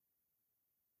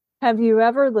Have you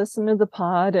ever listened to the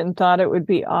pod and thought it would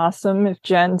be awesome if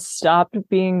Jen stopped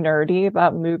being nerdy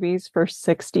about movies for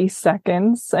 60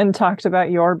 seconds and talked about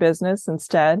your business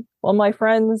instead? Well, my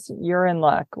friends, you're in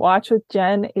luck. Watch with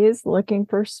Jen is looking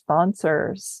for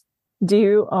sponsors. Do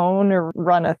you own or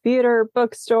run a theater,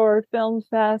 bookstore, film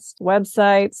fest,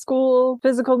 website, school,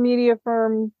 physical media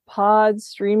firm, pod,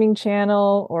 streaming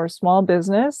channel, or small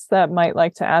business that might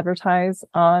like to advertise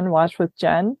on Watch with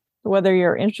Jen? Whether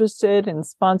you're interested in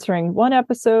sponsoring one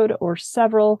episode or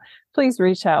several, please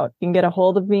reach out. You can get a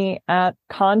hold of me at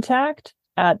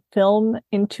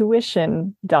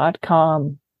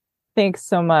contact@filmintuition.com. Thanks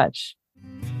so much.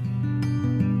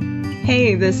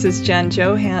 Hey, this is Jen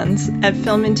Johans at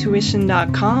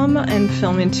filmintuition.com and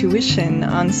Film Intuition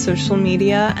on social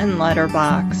media and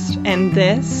Letterboxd. And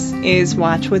this is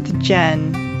Watch with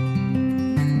Jen.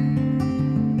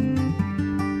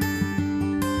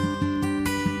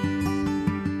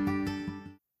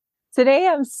 Today,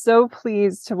 I'm so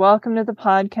pleased to welcome to the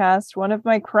podcast one of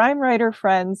my crime writer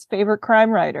friends' favorite crime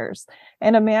writers,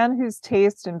 and a man whose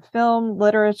taste in film,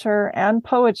 literature, and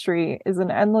poetry is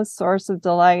an endless source of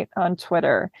delight on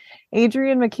Twitter.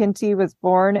 Adrian McKinty was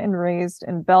born and raised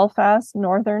in Belfast,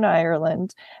 Northern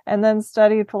Ireland, and then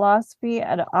studied philosophy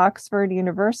at Oxford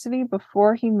University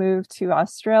before he moved to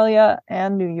Australia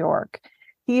and New York.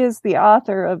 He is the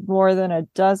author of more than a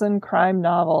dozen crime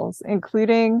novels,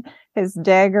 including his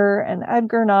Dagger and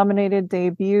Edgar-nominated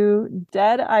debut,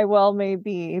 Dead I Well May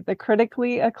Be, the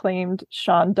critically acclaimed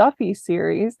Sean Duffy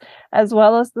series, as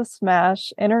well as the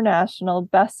smash international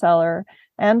bestseller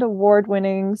and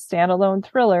award-winning standalone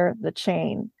thriller, The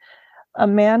Chain. A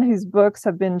man whose books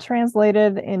have been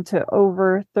translated into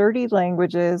over 30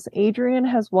 languages, Adrian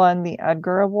has won the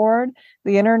Edgar Award,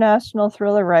 the International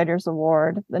Thriller Writers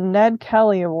Award, the Ned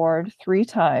Kelly Award 3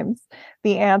 times,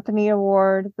 the Anthony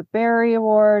Award, the Barry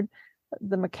Award,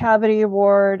 the McCavity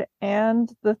Award,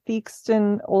 and the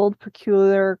Theakston Old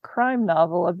Peculiar Crime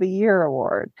Novel of the Year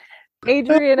Award.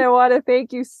 Adrian, I want to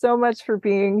thank you so much for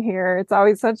being here. It's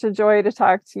always such a joy to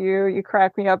talk to you. You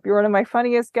crack me up. You're one of my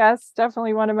funniest guests,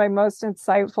 definitely one of my most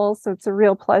insightful. So it's a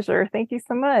real pleasure. Thank you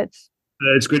so much.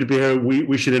 It's great to be here.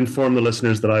 We should inform the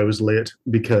listeners that I was late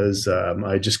because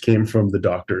I just came from the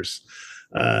doctor's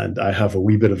and I have a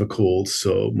wee bit of a cold,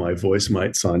 so my voice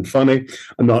might sound funny.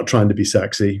 I'm not trying to be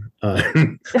sexy.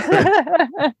 You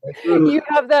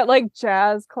have that like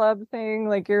jazz club thing,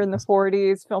 like you're in the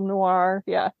 40s, film noir.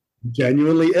 Yeah.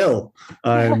 Genuinely ill.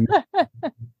 I'm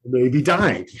maybe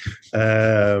dying.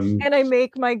 And I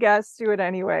make my guests do it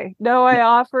anyway. No, I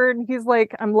offered. He's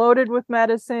like, I'm loaded with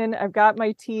medicine. I've got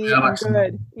my tea. Yeah, I'm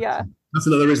good. Yeah. That's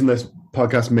another reason this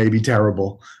podcast may be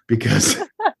terrible, because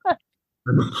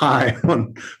I'm high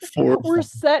on 4. We're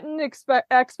setting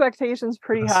expectations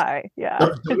pretty high. Yeah.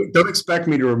 Don't expect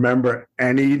me to remember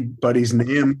anybody's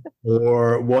name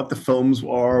or what the films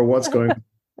are, what's going on.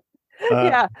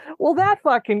 Yeah, well, that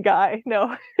fucking guy.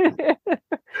 No, with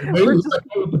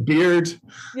the beard.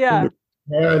 Yeah.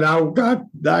 Now, God,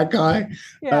 that guy.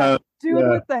 Yeah,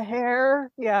 with the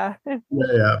hair. Yeah.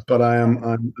 Yeah. But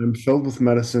I'm filled with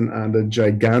medicine and a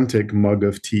gigantic mug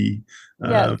of tea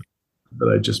that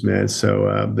I just made.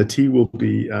 So the tea will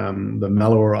be the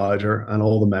mellower outer, and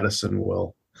all the medicine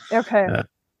will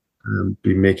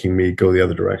be making me go the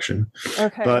other direction.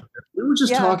 Okay. But we were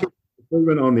just talking. We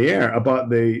went on the air about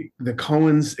the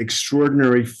Coens'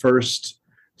 extraordinary first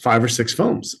 5 or 6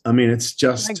 films. I mean, it's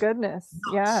just my goodness,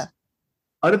 yeah.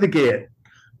 Out of the gate,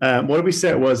 what did we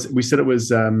say it was? We said it was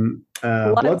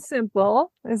Blood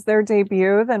Simple is their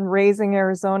debut. Then Raising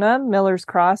Arizona, Miller's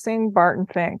Crossing, Barton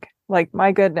Fink. Like,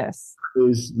 my goodness, it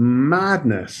was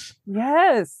madness.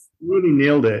 Yes, really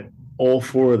nailed it. All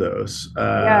 4 of those.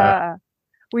 Yeah,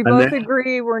 we both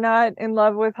agree we're not in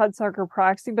love with Hudsucker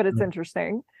Proxy, but it's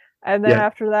interesting. And then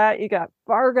after that, you got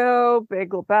Fargo, Big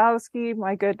Lebowski.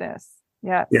 My goodness,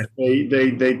 yes. Yeah, they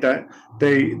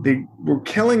were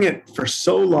killing it for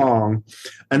so long,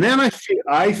 and then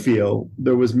I feel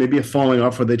there was maybe a falling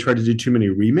off where they tried to do too many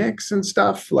remakes and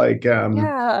stuff. Like,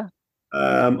 I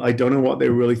don't know what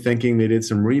they were really thinking. They did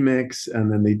some remakes,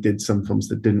 and then they did some films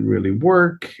that didn't really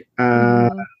work.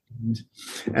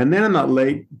 And then in that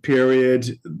late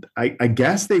period, I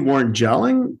guess they weren't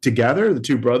gelling together, the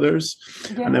 2 brothers.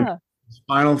 Yeah. And then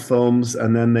final films,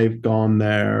 and then they've gone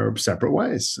their separate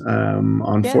ways,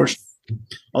 unfortunately. Yes.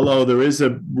 Although there is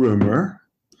a rumor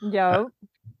that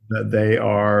they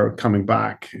are coming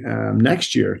back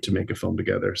next year to make a film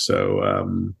together.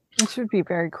 So it should be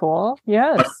very cool.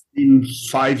 Yes. In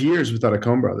 5 years without a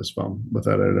Coen Brothers film,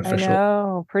 without an official. I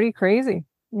know, pretty crazy.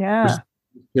 Yeah.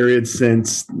 Period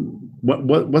since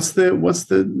what's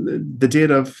the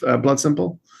date of Blood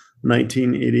Simple?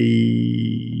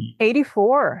 1980.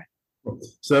 84.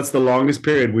 So that's the longest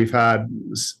period we've had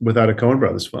without a Coen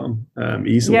Brothers film,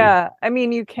 easily. Yeah, I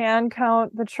mean, you can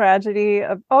count the tragedy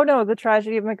of, oh no, the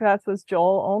tragedy of Macbeth was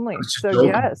Joel only. It's just So joking.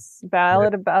 yes,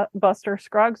 Ballad of Buster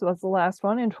Scruggs was the last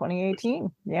one in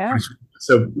 2018. Yeah,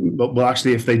 So, well,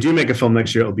 actually, if they do make a film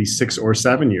next year, it'll be 6 or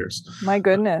 7 years. my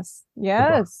goodness.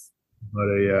 Yes. But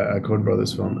a Coen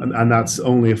Brothers film, and that's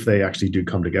only if they actually do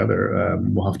come together.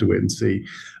 We'll have to wait and see.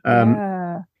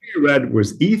 Yeah. I read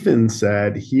was Ethan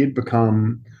said he had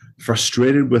become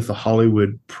frustrated with the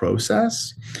Hollywood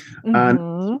process, and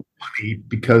Hmm. funny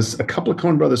because a couple of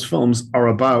Coen Brothers films are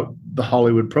about the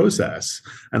Hollywood process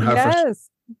and how frustrating Yes.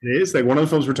 it is. Like one of the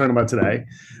films we're talking about today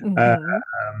uh,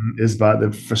 Hmm. is about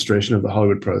the frustration of the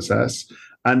Hollywood process.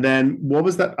 And then what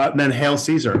was that? And then Hail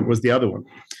Caesar was the other one.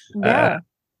 Uh, Yeah.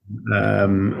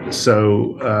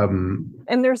 so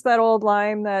And there's that old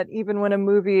line that even when a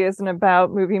movie isn't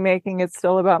about movie making, it's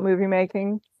still about movie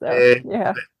making. So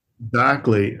yeah.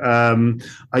 exactly.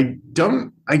 I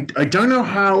don't know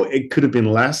how it could have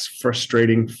been less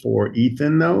frustrating for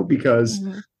Ethan though, because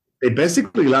Hmm. they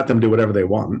basically let them do whatever they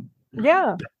want.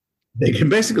 Yeah. They can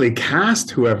basically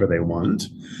cast whoever they want.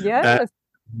 Uh, Yes.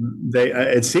 they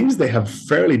it seems they have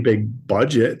fairly big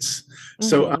budgets.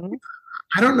 So Hmm.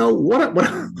 I don't know what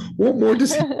more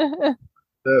does he.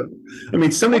 I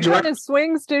mean, so many What kind directors of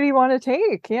swings did he want to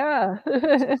take? Yeah.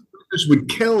 would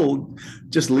kill.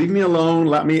 Just leave me alone.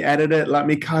 Let me edit it. Let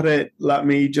me cut it. Let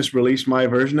me just release my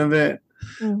version of it.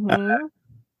 Uh, Hmm.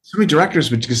 so many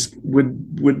directors would just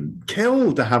would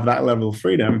kill to have that level of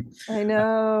freedom. I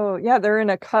know. Yeah, they're in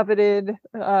a coveted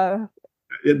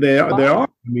They spot. are.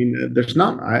 I mean, there's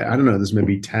not. I don't know. There's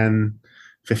maybe 10,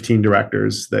 15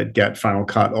 directors that get Final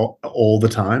Cut all the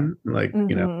time. Like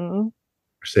Hmm.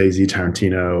 Scorsese,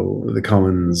 Tarantino, the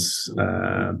Coens,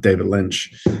 David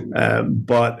Lynch,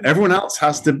 but everyone else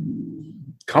has to Play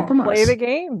compromise. the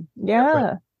game.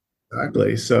 Yeah.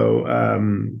 Exactly. So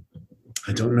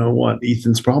I don't know what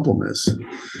Ethan's problem is.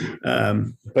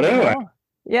 But I anyway, know.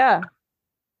 Yeah.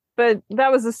 But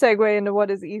that was a segue into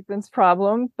what is Ethan's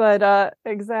problem. But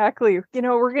exactly,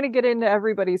 we're going to get into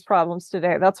everybody's problems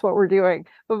today. That's what we're doing.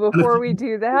 But before we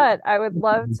do that, I would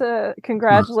love to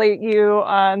congratulate you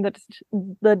on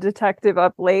the Detective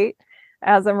Up Late.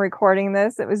 As I'm recording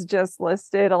this, it was just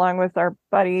listed along with our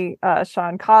buddy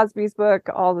Sean Cosby's book,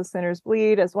 All the Sinners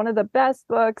Bleed, as one of the best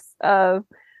books of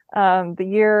the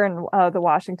year in the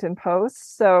Washington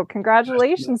Post. So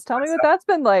congratulations. Tell me what that's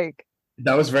been like.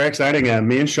 that was very exciting.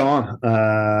 Me and Sean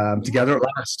together at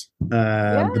last.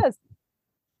 Yes.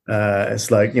 It's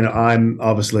like, I'm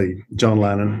obviously John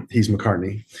Lennon. He's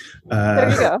McCartney. There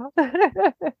you Uh,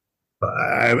 go.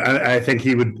 I think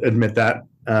he would admit that.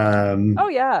 Oh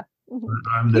yeah.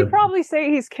 I'm He'd the probably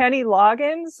say he's Kenny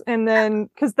Loggins, and then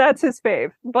because that's his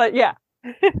fave. But yeah,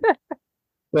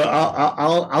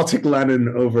 well. I'll take Lennon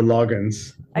over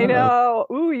Loggins. I know.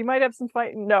 Ooh, you might have some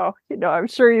fight. No, I'm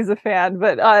sure he's a fan.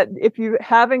 But if you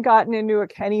haven't gotten into a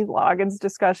Kenny Loggins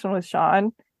discussion with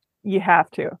Sean, you have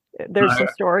to. There's I, some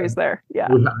stories there. Yeah.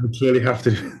 I clearly have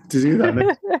to do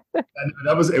that. And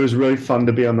it was really fun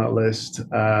to be on that list.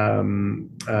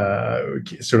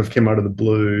 Sort of came out of the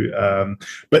blue.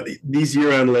 But these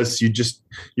year-end lists,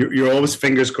 you're always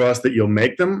fingers crossed that you'll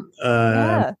make them.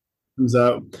 Yeah. Comes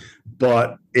out.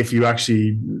 But if you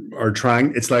actually are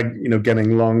trying, it's like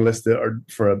getting long listed or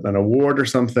for an award or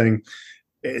something.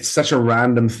 It's such a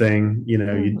random thing, you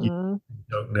Hmm.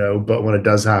 don't know. But when it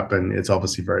does happen, it's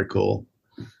obviously very cool.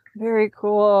 Very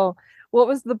cool. What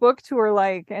was the book tour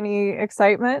like? Any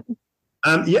excitement?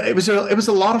 Yeah, it was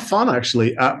a lot of fun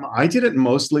actually. I did it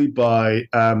mostly by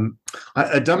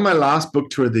I'd done my last book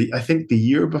tour I think the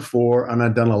year before, and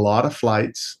I'd done a lot of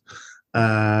flights.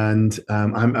 And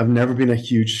I've never been a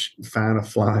huge fan of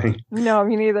flying to No,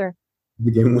 me neither.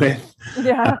 begin with.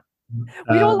 Yeah.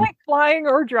 We don't Um, like flying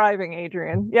or driving,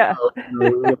 Adrian. Yeah.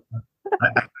 no,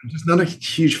 I'm just not a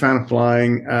huge fan of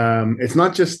flying. It's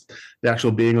not just the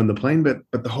actual being on the plane, but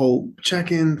the whole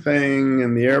check-in thing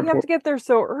and the You have airport. to get there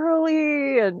so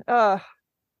early and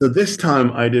So this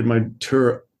time I did my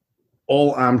tour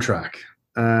all Amtrak,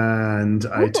 and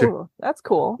ooh, that's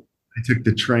cool. I took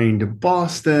the train to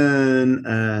Boston,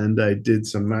 and I did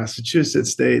some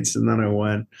Massachusetts states, and then I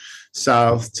went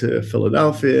south to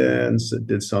Philadelphia and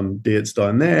did some dates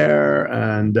down there.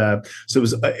 And so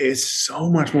it's so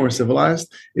much more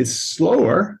civilized. It's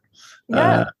slower.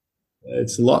 Yeah. Uh,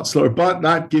 it's a lot slower, but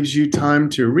that gives you time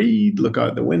to read, look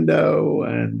out the window,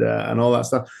 and all that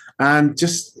stuff, and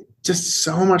just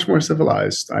so much more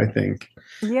civilized, I think.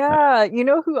 Yeah. You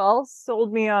know who else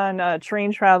sold me on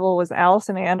train travel was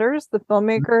Allison Anders, the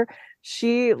filmmaker.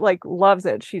 she like loves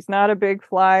it. She's not a big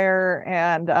flyer.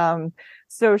 And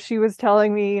so she was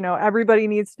telling me, everybody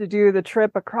needs to do the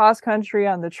trip across country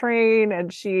on the train.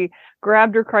 And she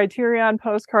grabbed her Criterion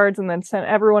postcards and then sent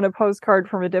everyone a postcard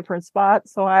from a different spot.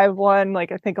 So I have one,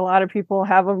 like I think a lot of people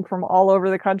have them from all over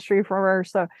the country from her.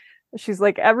 So she's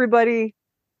like, everybody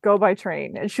go by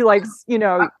train. And she likes,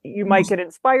 you might get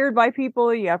inspired by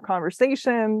people, you have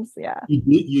conversations. Yeah.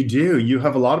 You do. You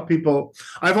have a lot of people.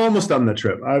 I've almost done the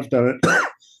trip. I've done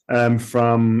it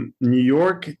from New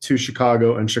York to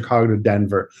Chicago and Chicago to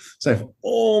Denver. So I've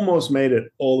almost made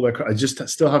it all the way across. I just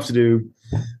still have to do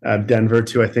Denver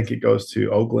to, I think it goes to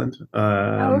Oakland.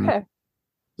 Okay.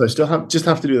 So I still have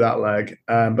to do that leg,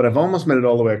 but I've almost made it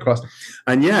all the way across.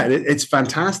 And yeah, it's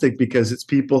fantastic because it's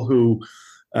people who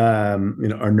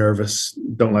are nervous,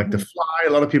 don't like to fly. A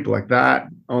lot of people like that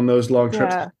on those long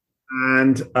trips,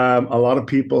 and a lot of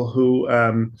people who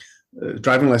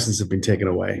driving licenses have been taken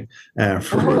away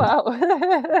for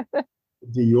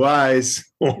DUIs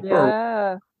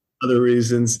or other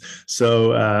reasons.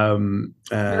 So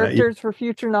characters for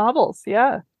future novels.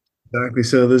 Yeah, exactly.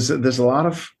 So there's a lot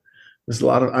of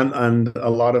and a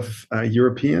lot of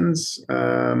Europeans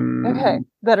that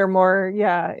are more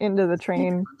into the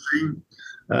train.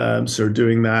 So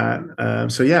doing that.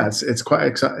 So yeah, it's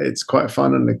quite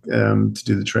fun and to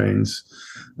do the trains.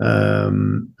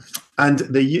 And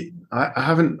I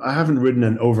haven't ridden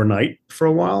an overnight for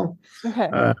a while.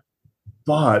 Okay.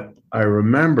 But I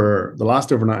remember the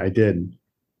last overnight I did,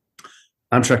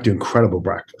 Amtrak do incredible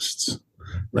breakfasts.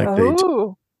 Like they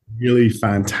do really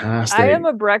fantastic. I am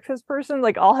a breakfast person.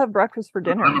 Like I'll have breakfast for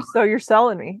dinner. So you're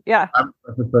selling me. Yeah. I'm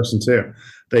a breakfast person too.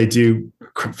 They do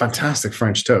fantastic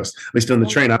French toast. At least on the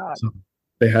train,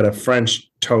 they had a French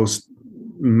toast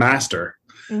master.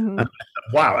 Mm-hmm. And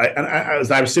wow.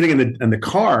 I was sitting in the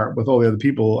car with all the other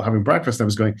people having breakfast. And I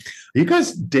was going, are you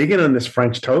guys digging on this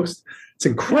French toast? It's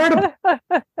incredible.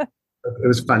 It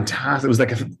was fantastic. It was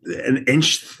like an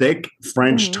inch thick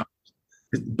French toast,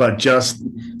 but just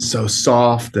so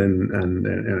soft and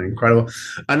incredible.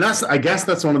 And I guess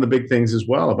that's one of the big things as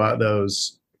well about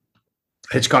those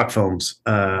Hitchcock films.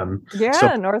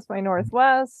 North by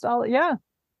Northwest.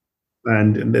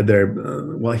 And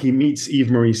they're he meets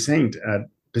Eve Marie Saint at.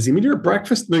 Does he meet her at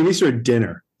breakfast? No, he meets her at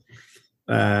dinner.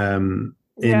 Because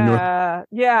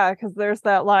there's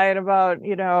that line about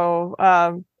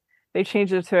they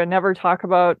changed it to never talk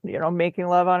about making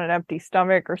love on an empty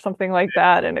stomach or something like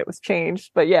that, and it was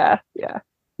changed. But yeah.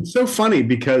 It's so funny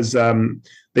because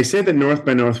they say that North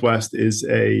by Northwest is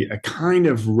a kind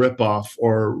of ripoff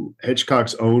or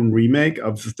Hitchcock's own remake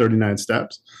of the 39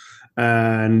 Steps,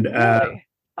 and really?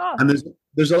 And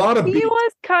there's a lot of he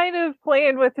was kind of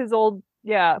playing with his old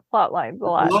plot lines a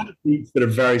lot. A lot of beats that are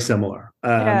very similar.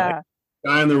 Like,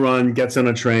 guy on the run gets on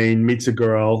a train, meets a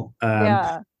girl.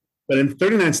 But in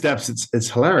 39 Steps, it's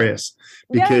hilarious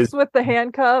because with the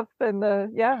handcuff and the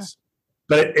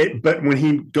But when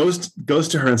he goes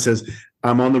to her and says,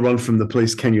 "I'm on the run from the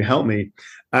police. Can you help me?"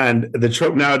 And the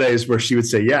trope nowadays where she would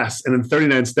say yes, and in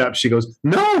 39 Steps she goes,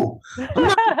 "No, I'm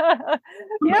not, I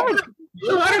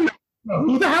don't know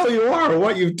who the hell you are or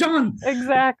what you've done."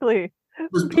 Exactly.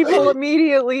 People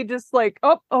immediately just like,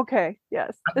 "Oh, okay,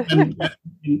 yes." And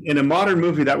in a modern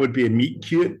movie, that would be a meet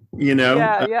cute,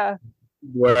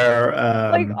 where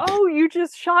like, oh, you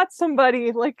just shot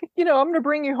somebody, like, I'm gonna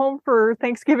bring you home for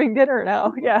Thanksgiving dinner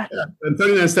now. And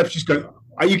 39 Steps, she's going,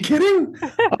 are you kidding?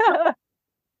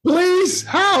 Please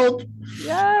help.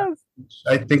 Yes.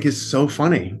 I think is so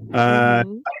funny. Of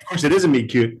course it is a meet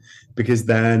cute because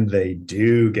then they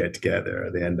do get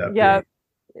together. They end up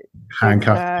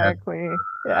handcuffed. Exactly.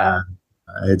 Yeah.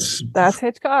 That's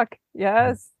Hitchcock.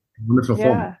 Yes. Wonderful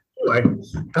film. Anyway,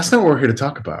 that's not what we're here to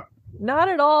talk about. Not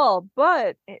at all,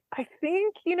 but I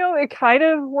think, it kind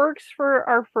of works for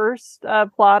our first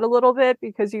plot a little bit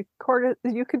because you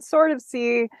could sort of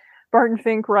see Barton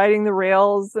Fink riding the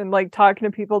rails and like talking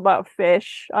to people about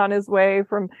fish on his way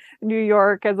from New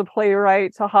York as a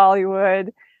playwright to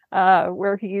Hollywood,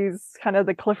 where he's kind of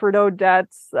the Clifford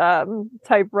Odets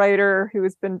type writer who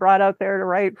has been brought out there to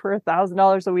write for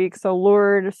 $1,000 a week. So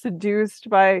lured, seduced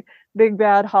by big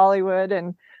bad Hollywood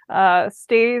and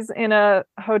stays in a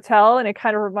hotel, and it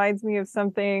kind of reminds me of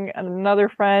something another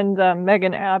friend,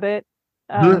 Megan Abbott,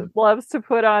 loves to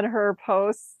put on her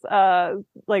posts,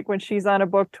 like when she's on a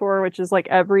book tour, which is like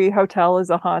every hotel is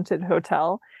a haunted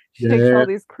hotel. She takes all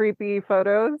these creepy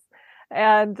photos,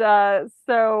 and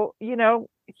so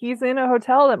he's in a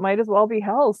hotel that might as well be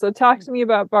hell. So talk to me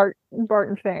about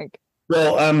Barton Fink.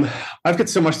 Well, I've got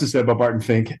so much to say about Barton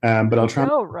Fink, but I'll try.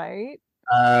 Oh, right.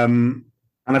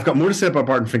 And I've got more to say about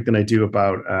Barton Fink than I do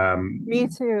about. Me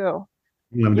too.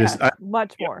 Yes,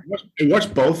 much more. I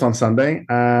watched both on Sunday,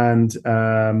 and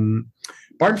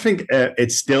Barton Fink,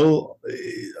 it's still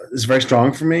is very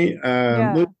strong for me.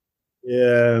 Yeah.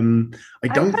 I I'm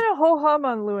don't. kind of ho-hum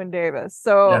on Llewyn Davis.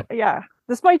 So yeah,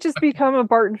 this might just become a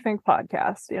Barton Fink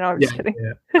podcast. I'm just kidding.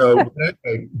 So,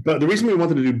 but the reason we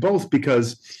wanted to do both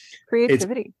because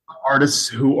Creativity. It's artists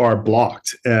who are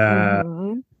blocked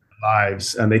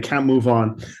lives and they can't move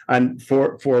on. And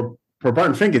for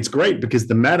Barton Fink, it's great because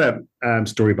the meta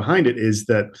story behind it is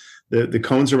that the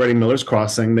Coens are writing Miller's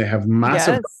Crossing. They have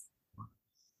massive.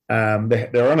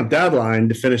 They're on a deadline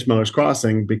to finish Miller's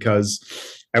Crossing because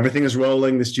everything is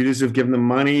rolling. The studios have given them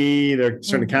money. They're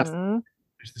starting to cast the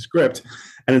script,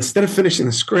 and instead of finishing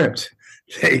the script,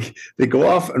 they go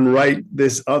off and write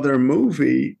this other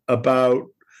movie about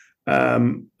a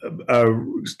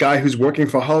guy who's working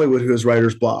for Hollywood who has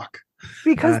writer's block.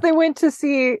 Because they went to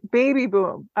see Baby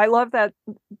Boom. I love that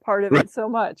part of it so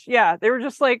much. Yeah, they were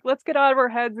just like, let's get out of our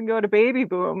heads and go to Baby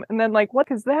Boom. And then like,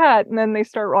 what is that? And then they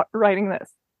start writing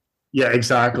this. Yeah,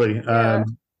 exactly.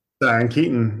 Diane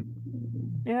Keaton.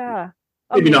 Yeah.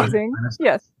 Maybe amazing.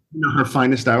 Yes. Not her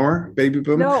finest hour, Baby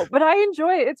Boom. No, but I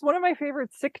enjoy it. It's one of my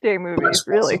favorite sick day movies,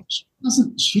 really.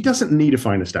 She doesn't need a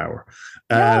finest hour.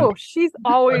 No, she's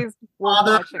always worth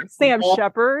watching. Sam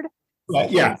Shepard,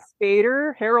 yeah,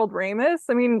 Spader, Harold Ramis.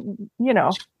 I mean,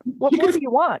 what more do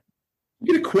you want?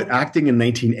 You could have quit acting in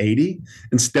 1980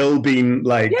 and still being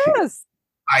like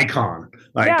icon.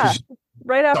 Like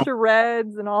right after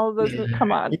Reds and all of those.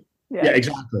 Come on. Yeah,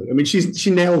 exactly. I mean, she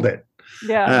nailed it.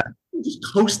 Yeah. Just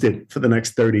coasted for the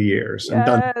next 30 years and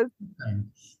done,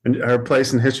 and her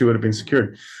place in history would have been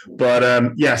secured.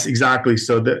 But yes, exactly.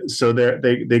 So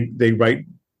they write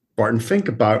Barton Fink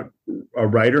about a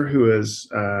writer who is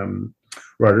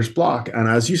writer's block, and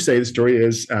as you say, the story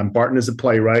is Barton is a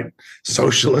playwright,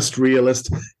 socialist,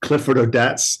 realist, Clifford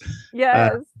Odets.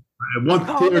 Yes,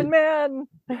 common man.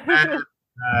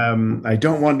 I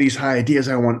don't want these high ideas.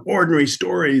 I want ordinary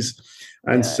stories,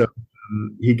 and so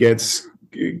he gets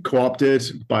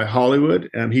co-opted by Hollywood.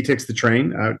 He takes the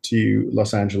train out to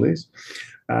Los Angeles,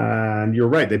 and you're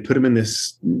right. They put him in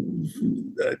this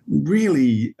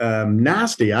really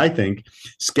nasty, I think,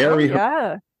 scary.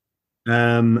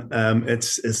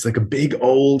 It's like a big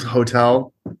old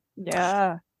hotel.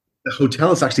 Yeah. The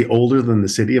hotel is actually older than the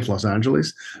city of Los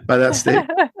Angeles by that stage.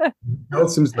 It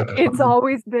seems like it's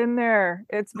always been there.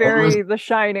 It's very The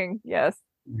Shining. Yes.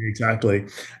 Exactly.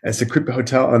 It's a creepy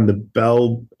hotel, and the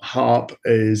bellhop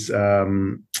is Steve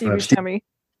Buscemi.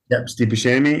 Steve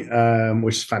Buscemi,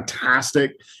 which is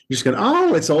fantastic. You're just going,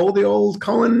 it's all the old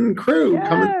Coen crew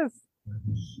coming.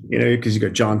 Because you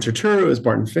got John Turturro as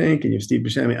Barton Fink, and you have Steve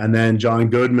Buscemi, and then John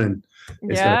Goodman.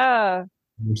 I'm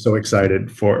so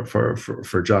excited for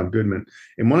John Goodman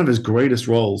in one of his greatest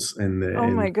roles in the.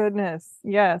 Oh my goodness!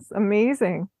 Yes,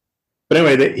 amazing. But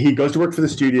anyway, he goes to work for the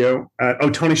studio.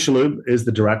 Tony Shalhoub is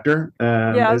the director.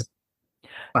 And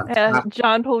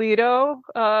John Polito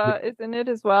is in it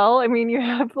as well. I mean, you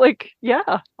have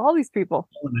all these people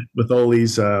with all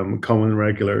these Coen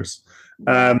regulars.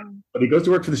 But he goes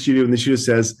to work for the studio, and the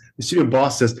studio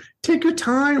boss says, "Take your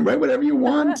time, write whatever you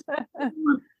want."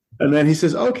 And then he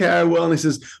says, "Okay, I will." And he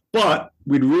says, "But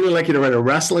we'd really like you to write a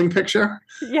wrestling picture."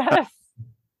 Yes.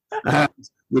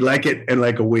 We'd like it in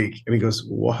like a week. And he goes,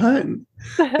 "What?"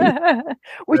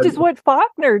 Which is what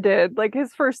Faulkner did. Like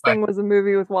his first thing was a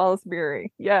movie with Wallace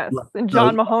Beery. Yes. And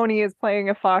John Mahoney is playing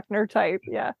a Faulkner type.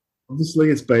 Yeah. Obviously,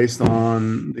 it's based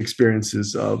on the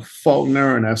experiences of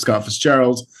Faulkner and F. Scott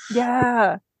Fitzgerald.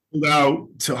 Yeah. Out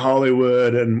to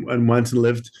Hollywood and went and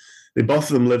lived. Both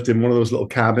of them lived in one of those little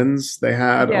cabins they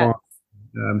had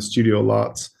on studio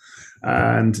lots.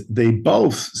 And they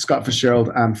both, Scott Fitzgerald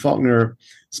and Faulkner,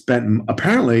 spent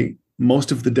apparently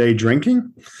most of the day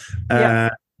drinking.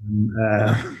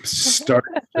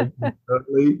 Started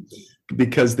early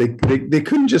because they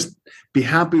couldn't just be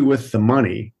happy with the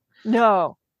money.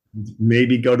 No.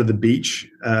 Maybe go to the beach.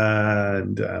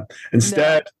 And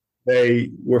instead,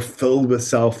 they were filled with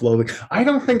self-loathing. I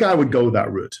don't think I would go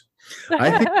that route. I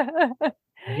think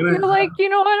you're like, you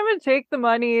know what? I'm going to take the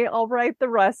money. I'll write the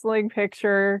wrestling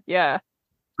picture. Yeah.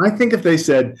 I think if they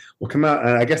said, we'll come out,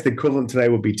 and I guess the equivalent today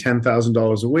would be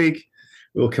 $10,000 a week.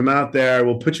 We'll come out there.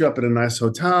 We'll put you up in a nice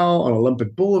hotel on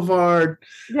Olympic Boulevard.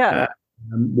 Yeah.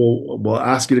 We'll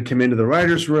ask you to come into the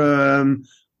writer's room.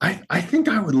 I think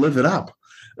I would live it up.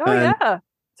 Oh, yeah.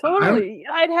 Totally.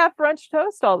 I'd have French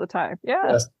toast all the time.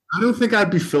 Yeah. Yes. I don't think I'd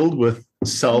be filled with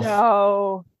self.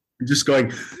 No. Just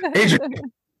going, Adrian,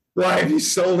 why have you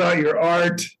sold out your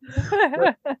art?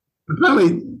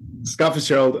 Apparently, Scott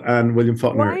Fitzgerald and William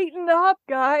Faulkner. Lighten up,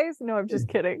 guys. No, I'm just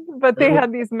kidding. But they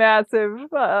had these massive,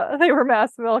 they were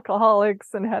massive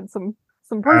alcoholics and had some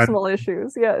personal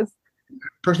issues. Yes.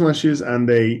 Personal issues, and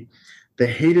they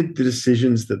hated the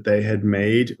decisions that they had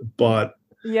made, but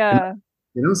yeah,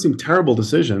 they don't seem terrible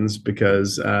decisions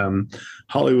because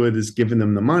Hollywood is giving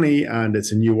them the money and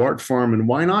it's a new art form, and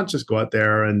why not just go out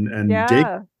there and dig.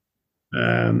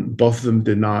 Both of them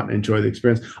did not enjoy the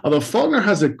experience. Although Faulkner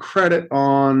has a credit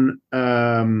on,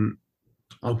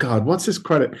 oh God, what's his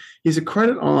credit? He's a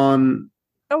credit on.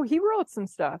 Oh, he wrote some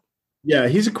stuff. Yeah,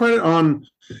 he's a credit on.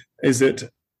 Is it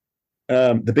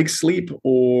The Big Sleep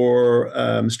or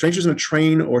Strangers in a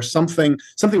Train or something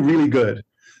really good?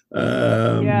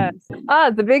 Yes.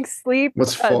 The Big Sleep.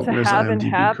 What's Faulkner's To Have and IMDb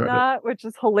Have credit? Not, which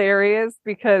is hilarious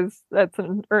because that's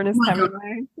an Ernest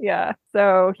Hemingway. Yeah.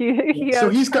 So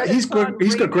he's got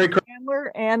great credit.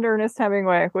 Chandler and Ernest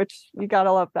Hemingway, which you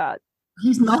gotta love that.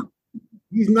 He's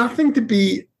nothing to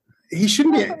be. He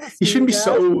shouldn't be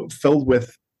so filled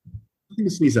with.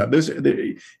 Sneeze out.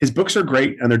 His books are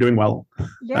great and they're doing well.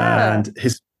 Yeah. And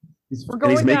we're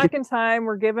going back in time.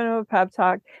 We're giving him a pep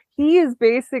talk. He is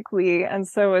basically, and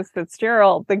so is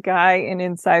Fitzgerald, the guy in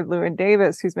Inside Llewyn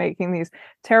Davis who's making these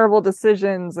terrible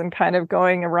decisions and kind of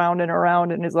going around and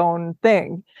around in his own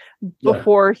thing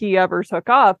before he ever took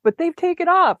off. But they've taken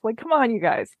off. Like, come on, you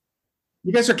guys.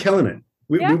 You guys are killing it.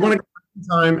 We want to go back in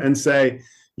time and say,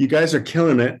 you guys are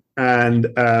killing it. And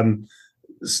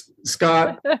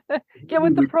Scott, get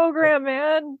with the program,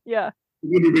 man. Yeah.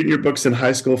 You're going to be reading your books in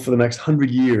high school for the next 100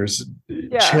 years.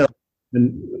 Yeah. Chill.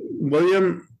 And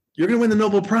William, you're going to win the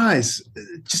Nobel Prize.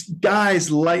 Just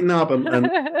guys, lighten up and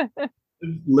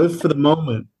live for the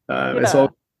moment. It's all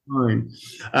fine.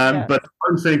 But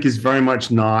Martin Fink is very much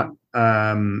not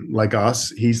like us.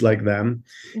 He's like them.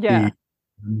 Yeah.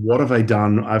 What have I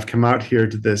done? I've come out here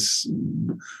to this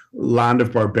land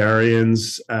of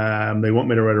barbarians. They want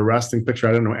me to write a wrestling picture.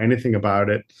 I don't know anything about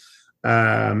it.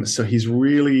 So he's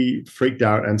really freaked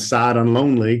out and sad and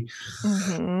lonely.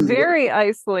 Mm-hmm. Very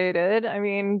isolated. I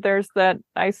mean, there's that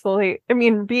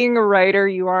being a writer,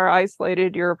 you are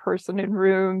isolated. You're a person in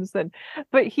rooms,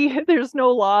 but there's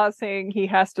no law saying he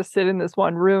has to sit in this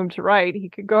one room to write. He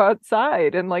could go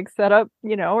outside and like set up,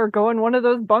 or go in one of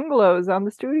those bungalows on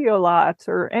the studio lot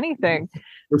or anything.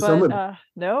 But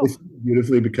no,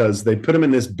 beautifully, because they put him in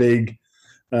this big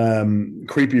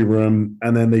creepy room,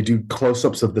 and then they do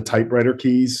close-ups of the typewriter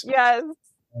keys. Yes.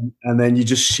 And then you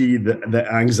just see the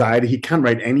anxiety. He can't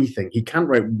write anything. He can't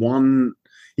write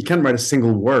a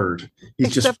single word.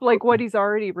 Except like what he's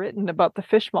already written about the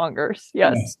fishmongers.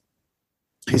 Yes.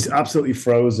 He's absolutely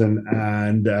frozen,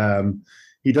 and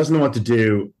he doesn't know what to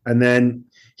do. And then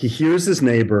he hears his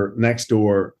neighbor next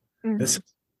door. Mm-hmm.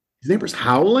 His neighbor's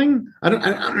howling.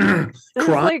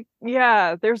 Crying.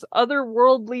 There's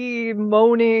otherworldly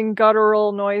moaning,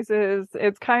 guttural noises.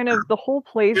 It's kind of the whole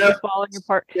place is falling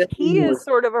apart. He is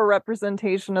sort of a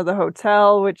representation of the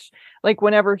hotel, which, like,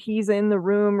 whenever he's in the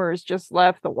room or is just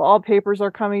left, the wallpapers are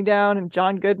coming down, and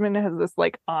John Goodman has this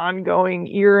like ongoing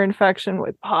ear infection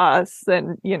with pus,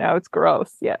 and it's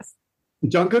gross. Yes.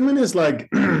 John Goodman is like,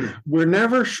 we're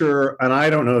never sure, and I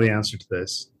don't know the answer to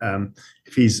this.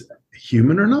 If he's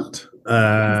human or not.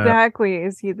 Exactly.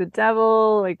 Is he the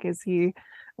devil? Like,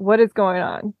 what is going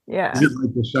on? Yeah. Is it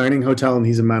like the Shining Hotel and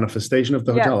he's a manifestation of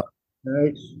the hotel?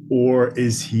 Okay. Or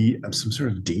is he some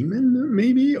sort of demon,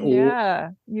 maybe?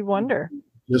 Or you wonder.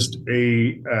 Just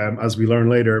as we learn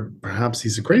later, perhaps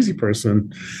he's a crazy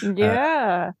person.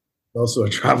 Yeah. Also a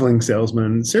traveling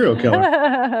salesman, serial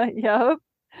killer. Yep.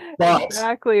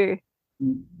 Exactly.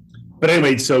 But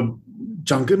anyway, so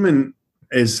John Goodman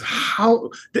is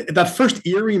that first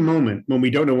eerie moment when we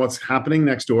don't know what's happening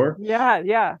next door.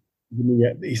 Yeah.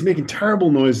 He's making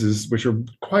terrible noises, which are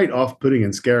quite off-putting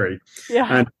and scary. Yeah.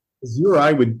 And as you or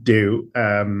I would do,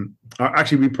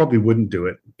 actually, we probably wouldn't do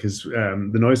it because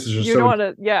the noises are you don't want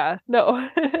to. Yeah, no.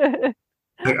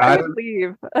 I would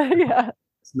leave. Yeah.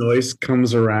 This noise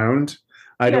comes around.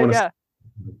 I don't want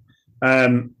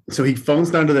to. So he phones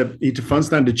down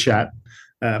to chat.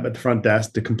 At the front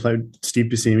desk to complain,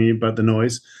 Steve Buscemi, about the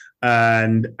noise,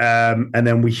 and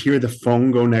then we hear the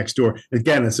phone go next door.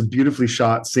 Again, it's a beautifully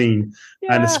shot scene,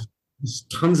 and it's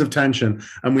tons of tension,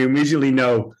 and we immediately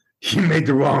know he made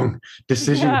the wrong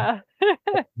decision.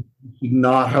 He should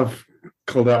not have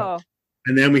called up.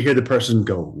 And then we hear the person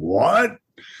go, "What?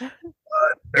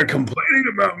 They're complaining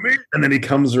about me," and then he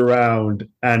comes around,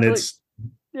 and it's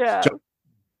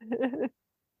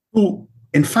who,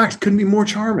 in fact, couldn't be more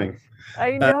charming.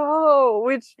 I know,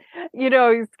 which,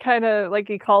 he's kind of like,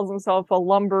 he calls himself a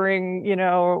lumbering,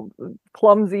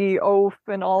 clumsy oaf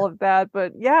and all of that.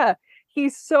 But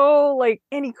he's so like,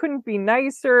 and he couldn't be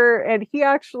nicer. And he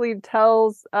actually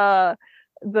tells the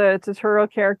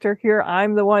Totoro character here,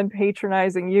 I'm the one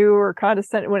patronizing you or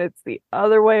condescending, when it's the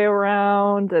other way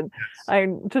around. And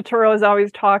Totoro is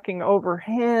always talking over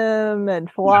him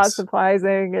and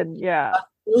philosophizing. And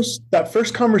that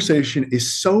first conversation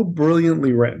is so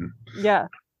brilliantly written. Yeah.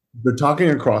 They're talking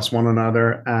across one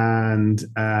another, and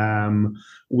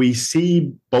we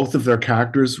see both of their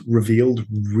characters revealed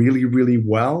really, really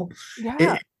well.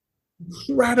 Yeah.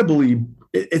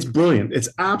 It's brilliant. It's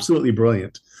absolutely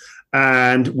brilliant.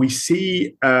 And we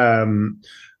see, and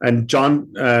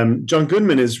John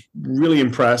Goodman is really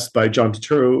impressed by John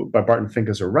Turturro, by Barton Fink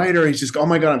as a writer. He's just, oh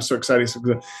my God, I'm so excited.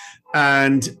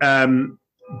 And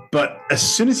but as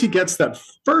soon as he gets that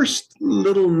first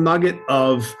little nugget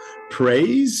of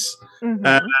praise,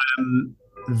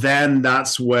 then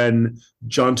that's when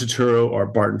John Turturro or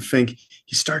Barton Fink,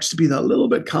 he starts to be that little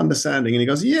bit condescending, and he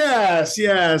goes, yes,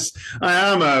 I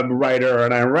am a writer,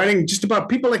 and I'm writing just about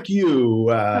people like you.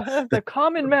 The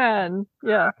common man.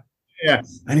 Yeah.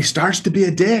 And he starts to be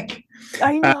a dick.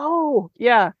 I know.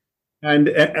 Yeah. And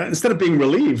instead of being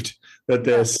relieved that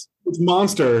this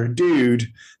monster dude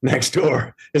next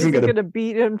door isn't going to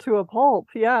beat him to a pulp.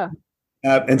 Yeah.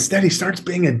 Instead, he starts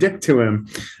being a dick to him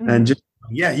and just,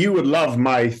 you would love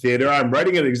my theater. I'm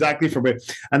writing it exactly for me.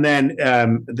 And then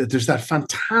there's that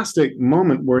fantastic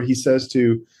moment where he says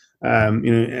to,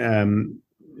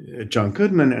 John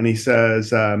Goodman, and he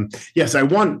says, yes, I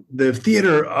want the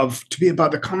theater to be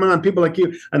about the common man, people like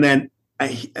you. And then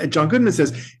John Goodman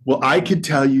says, well, I could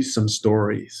tell you some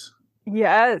stories.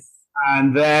 Yes.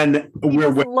 And then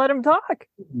let him talk.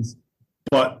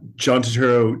 But John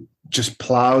Turturro just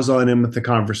plows on him with the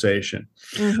conversation.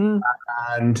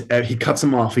 And he cuts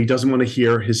him off. He doesn't want to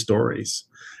hear his stories.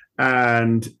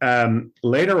 And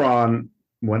later on,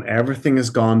 when everything has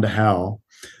gone to hell,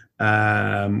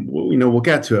 we'll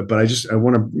get to it, but I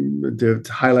want to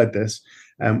highlight this.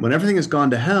 When everything has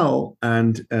gone to hell,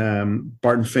 and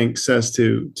Barton Fink says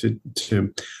to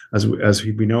as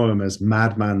we know him as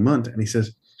Madman Munt, and he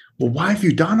says, well, why have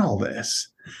you done all this?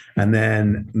 And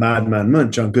then Madman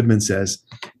Munt, John Goodman says,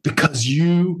 because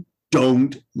you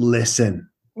don't listen.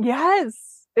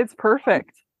 Yes, it's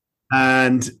perfect.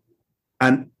 And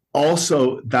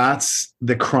also, that's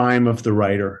the crime of the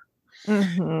writer.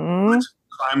 It's the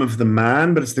crime of the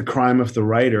man, but it's the crime of the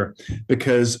writer,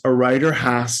 because a writer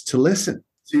has to listen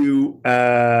to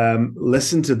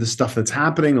the stuff that's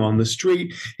happening on the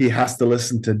street. He has to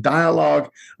listen to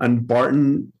dialogue, and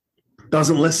Barton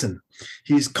doesn't listen.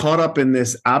 He's caught up in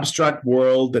this abstract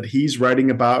world that he's writing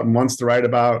about and wants to write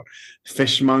about,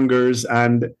 fishmongers,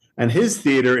 and his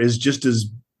theater is just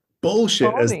as bullshit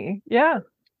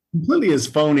completely as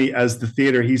phony as the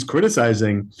theater he's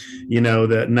criticizing.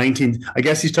 I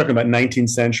guess he's talking about 19th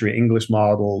century English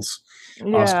models,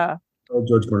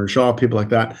 George Bernard Shaw, people like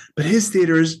that. But his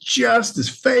theater is just as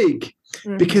fake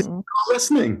because he's not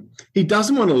listening. He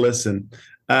doesn't want to listen.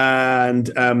 And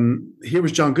here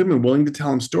was John Goodman willing to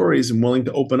tell him stories and willing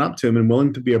to open up to him and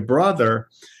willing to be a brother.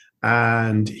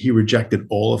 And he rejected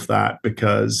all of that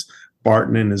because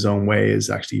Barton, in his own way, is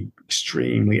actually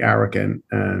extremely arrogant.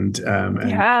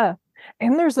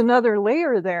 And there's another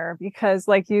layer there, because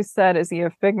like you said, is he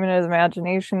a figment of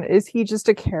imagination? Is he just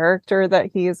a character that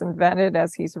he has invented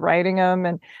as he's writing them?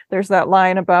 And there's that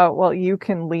line about, well, you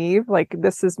can leave, like,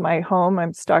 this is my home,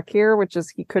 I'm stuck here, which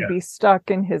is he could be stuck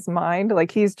in his mind.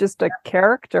 Like, he's just a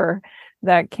character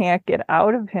that can't get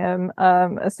out of him,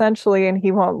 essentially, and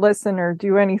he won't listen or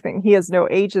do anything. He has no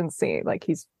agency, like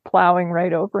he's plowing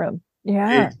right over him.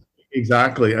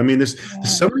 Exactly. I mean, there's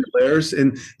so many layers,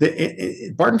 and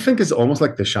Barton Fink is almost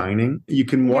like The Shining. You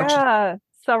can watch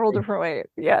several different ways.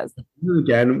 Yes.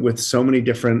 Again, with so many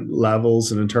different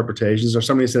levels and interpretations. Or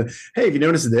somebody said, "Hey, have you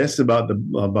noticed this about the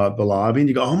lobby?" And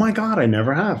you go, "Oh my God, I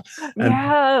never have."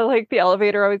 And like the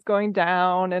elevator always going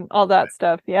down and all that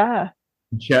stuff. Yeah.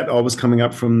 Jet always coming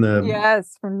up from the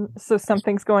so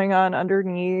something's going on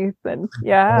underneath, and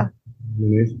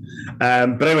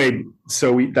but anyway,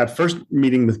 so that first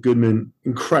meeting with Goodman,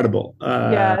 incredible.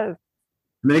 And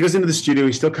then he goes into the studio.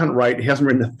 He still can't write. He hasn't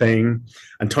written a thing.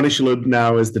 And Tony Shalhoub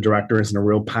now is the director, is in a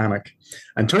real panic.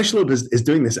 And Tony Shalhoub is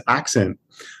doing this accent.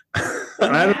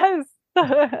 I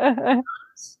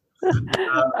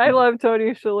love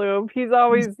Tony Shalhoub. He's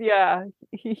always,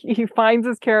 he finds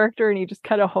his character and he just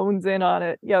kind of hones in on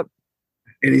it. Yep.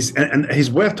 And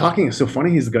his way of talking is so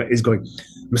funny. He's going,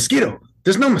 mosquito.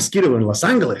 There's no mosquito in Los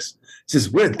Angeles. He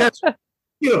says, that's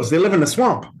mosquitoes. They live in the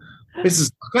swamp. This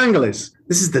is Los Angeles.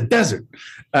 This is the desert.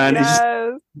 And it's just,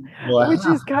 Yes. Which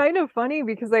wow. is kind of funny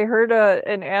because I heard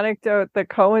an anecdote that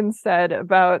Cohen said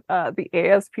about the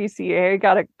ASPCA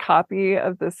got a copy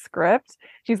of the script.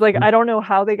 She's like, I don't know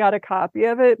how they got a copy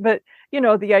of it, but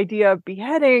the idea of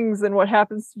beheadings and what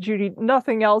happens to Judy,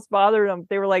 nothing else bothered them.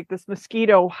 They were like, this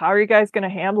mosquito, how are you guys going to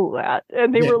handle that?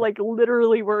 And they Yeah. were like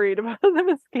literally worried about the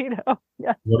mosquito.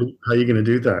 Yeah. How are you going to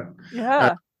do that?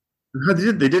 Yeah.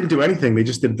 They didn't do anything. They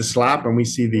just did the slap, and we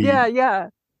see the. Yeah. Yeah.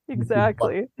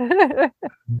 Exactly.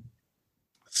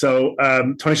 So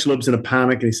Tony Shalhoub's in a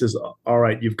panic, and he says, "All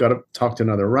right, you've got to talk to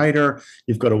another writer.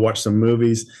 You've got to watch some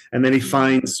movies." And then he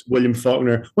finds William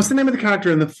Faulkner. What's the name of the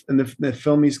character in the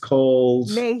film? He's called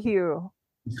Mayhew.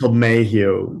 He's called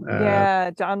Mayhew.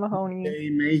 Yeah, John Mahoney.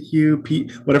 Mayhew,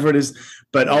 Pete, whatever it is.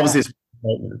 But obviously, it's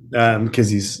Faulkner because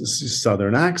he's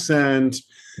Southern accent.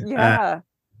 Yeah.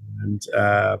 And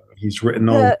he's written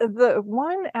all the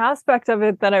one aspect of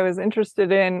it that I was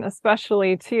interested in,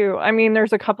 especially too, I mean,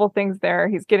 there's a couple things there.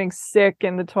 He's getting sick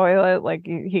in the toilet, like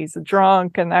he's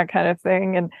drunk and that kind of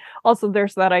thing. And also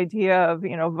there's that idea of,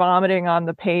 vomiting on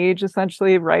the page.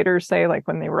 Essentially, writers say, like,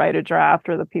 when they write a draft,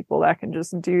 or the people that can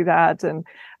just do that. And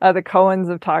the Coens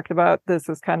have talked about this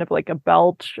as kind of like a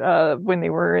belch when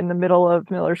they were in the middle of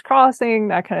Miller's Crossing,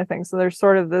 that kind of thing. So there's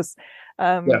sort of this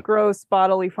gross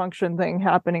bodily function thing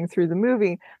happening through the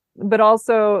movie. But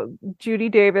also Judy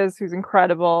Davis, who's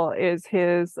incredible, is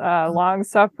his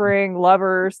long-suffering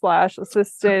lover /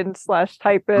 assistant /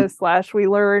 typist / we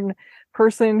learn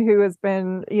person who has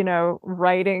been,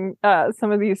 writing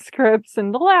some of these scripts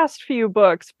in the last few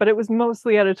books, but it was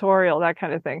mostly editorial, that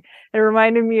kind of thing. It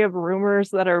reminded me of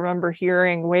rumors that I remember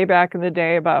hearing way back in the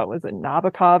day about, was it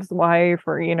Nabokov's wife?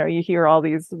 Or, you hear all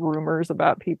these rumors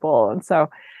about people. And so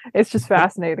it's just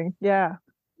fascinating. Yeah.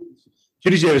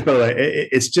 Judy Davis, by the way,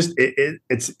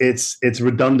 it's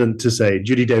redundant to say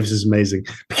Judy Davis is amazing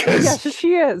because yes,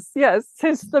 she is. Yes,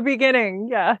 since the beginning.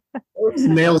 Yeah,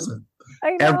 nails it.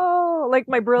 I know. Like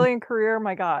My Brilliant Career.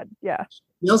 My God. Yeah,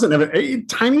 nails it.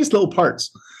 Tiniest little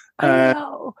parts. I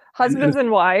know. Husbands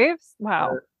and Wives.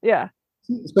 Wow. Yeah.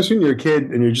 Especially when you're a kid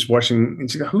and you're just watching,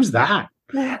 and you go, "Who's that?"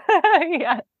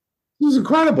 Yeah. She's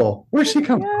incredible. Where's she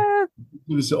come from?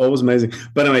 She was always amazing.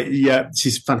 But anyway, yeah,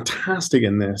 she's fantastic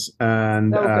in this,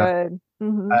 and so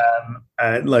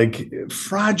good. Like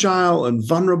fragile and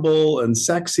vulnerable and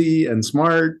sexy and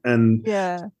smart and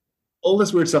all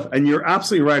this weird stuff. And you're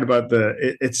absolutely right about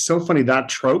it's so funny, that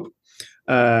trope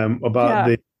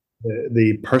about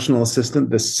the personal assistant,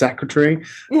 the secretary,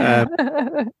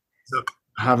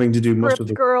 having to do most of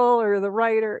the girl or the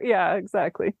writer. Yeah,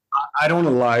 exactly. I don't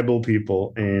want to libel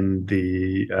people in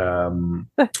the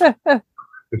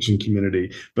fiction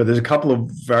community, but there's a couple of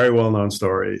very well-known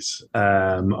stories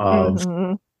of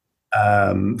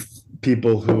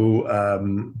people who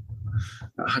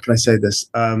how can I say this?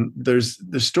 There's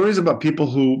stories about people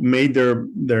who made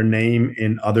their name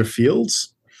in other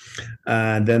fields,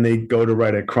 and then they go to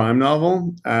write a crime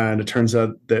novel, and it turns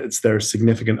out that it's their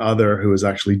significant other who has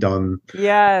actually done.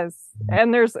 Yes.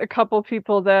 And there's a couple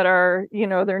people that are,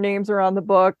 their names are on the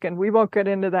book, and we won't get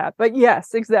into that. But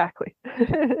yes, exactly.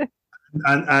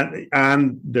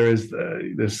 and there's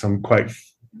some quite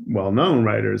well-known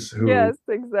writers who yes,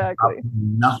 exactly, have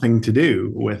nothing to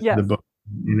do with the book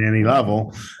in any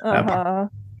level.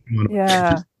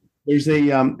 Yeah. There's a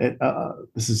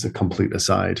this is a complete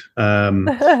aside of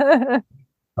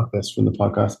this from the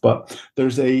podcast, but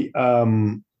there's a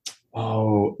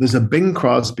Bing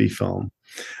Crosby film,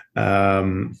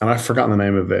 and I've forgotten the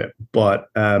name of it, but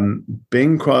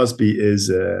Bing Crosby is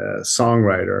a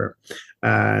songwriter,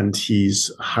 and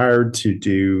he's hired to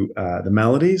do the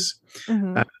melodies.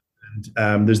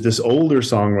 And there's this older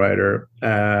songwriter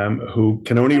who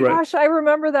can only write. Gosh, I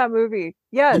remember that movie.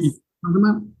 Yes.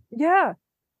 Yeah.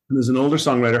 And there's an older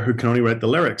songwriter who can only write the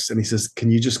lyrics, and he says, "Can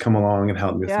you just come along and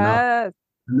help me with the melody?"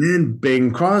 And then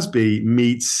Bing Crosby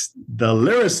meets the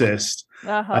lyricist,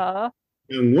 a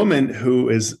young woman who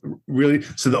is really,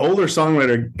 so the older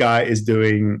songwriter guy is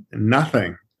doing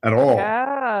nothing at all.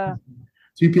 Yeah.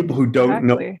 Two people who don't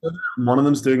know. One of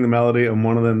them's doing the melody and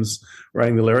one of them's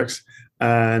writing the lyrics.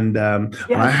 And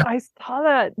I saw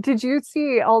that. Did you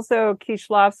see also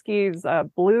Kieślowski's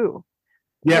Blue?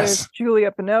 Yes. With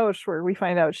Julia Binoche, where we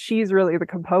find out she's really the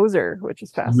composer, which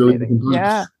is fascinating. Really,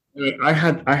 yeah. I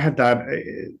had that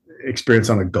experience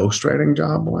on a ghostwriting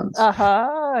job once.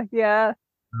 Yeah.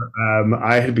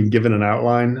 I had been given an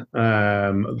outline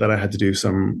that I had to do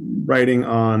some writing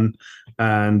on,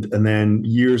 and then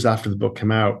years after the book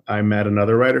came out, I met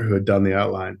another writer who had done the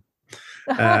outline.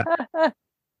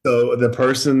 So the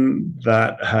person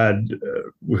that had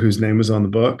whose name was on the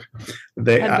book,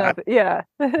 they Had nothing. Yeah.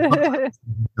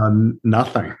 done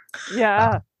nothing.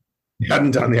 Yeah. They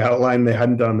hadn't done the outline. They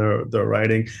hadn't done the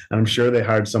writing, and I'm sure they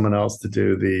hired someone else to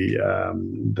do the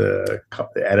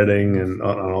editing and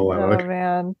all that. Oh Like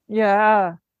man.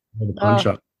 Yeah. the punch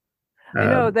Oh, up. I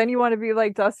know. Um, Then you want to be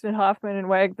like Dustin Hoffman and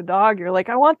Wag the dog. You're like,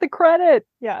 I want the credit.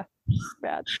 Yeah.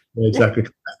 Bad. Yeah. exactly.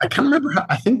 I can't remember.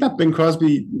 I think that Bing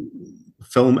Crosby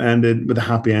film ended with a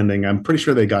happy ending. I'm pretty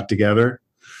sure they got together.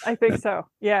 I think so.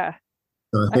 Yeah.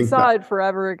 So I I think saw that. it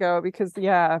forever ago because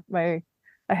yeah, I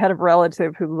had a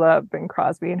relative who loved Bing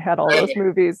Crosby and had all those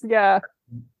movies. Yeah.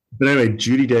 But anyway,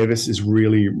 Judy Davis is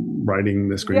really writing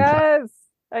the screenplay. Yes.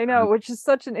 I know, which is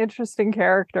such an interesting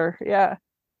character. Yeah.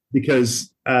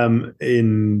 Because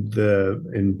in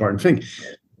Barton Fink,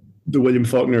 the William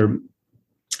Faulkner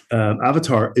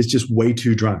Avatar is just way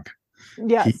too drunk. He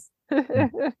Yes.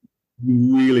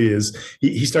 really is.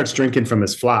 He starts drinking from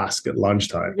his flask at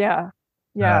lunchtime. Yeah.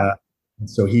 Yeah. Uh,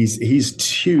 so he's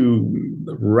too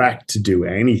wrecked to do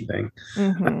anything.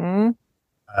 Mm-hmm.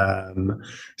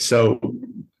 So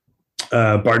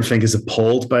Barton Fink is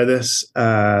appalled by this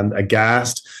and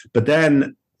aghast, but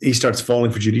then he starts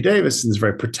falling for Judy Davis and is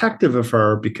very protective of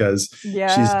her because she's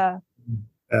Yeah.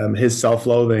 his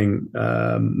self-loathing,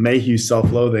 Mayhew's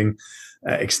self-loathing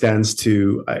extends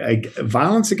to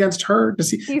violence against her. Does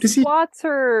he? He Does he? swats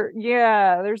her.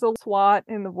 Yeah. There's a SWAT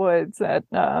in the woods at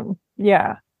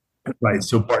yeah. Right.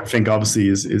 So Barton Fink obviously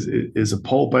is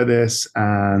appalled by this,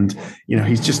 and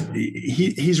he's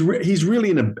really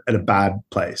in a bad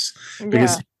place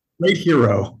because Yeah. great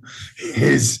hero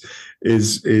is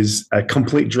a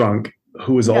complete drunk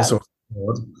who is Yes. also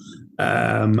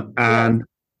and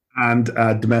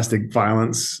domestic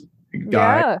violence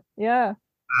guy. Yeah. Yeah.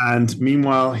 And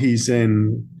meanwhile, he's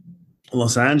in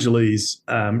Los Angeles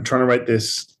trying to write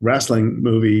this wrestling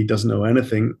movie. He doesn't know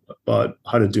anything about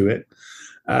how to do it.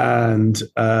 And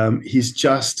and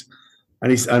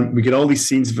we get all these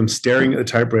scenes of him staring at the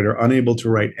typewriter, unable to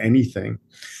write anything.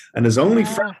 And his only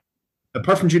friend,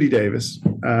 apart from Judy Davis,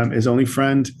 his only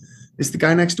friend is the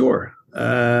guy next door,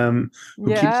 who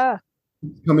keeps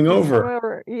coming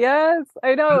over. Yes,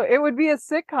 I know. It would be a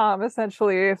sitcom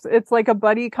essentially. If it's like a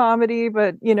buddy comedy,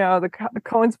 but the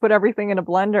Coens put everything in a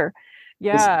blender.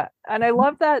 Yeah, and I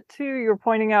love that too. You're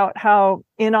pointing out how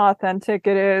inauthentic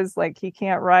it is, like he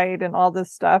can't write and all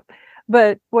this stuff.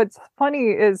 But what's funny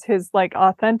is his like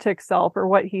authentic self or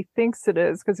what he thinks it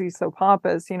is because he's so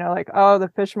pompous, like, oh, the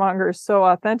fishmonger is so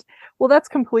authentic. Well, that's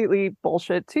completely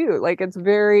bullshit too. Like it's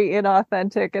very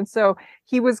inauthentic. And so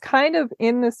he was kind of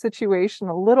in this situation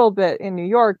a little bit in New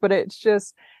York, but it's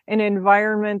just an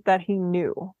environment that he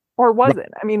knew. Or wasn't.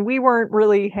 I mean, we weren't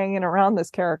really hanging around this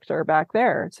character back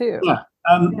there too. Yeah.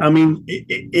 I mean,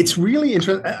 it's really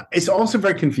interesting. It's also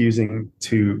very confusing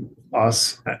to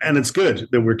us, and it's good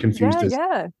that we're confused.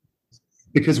 Yeah.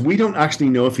 Because we don't actually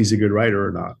know if he's a good writer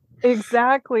or not.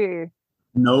 Exactly.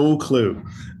 No clue.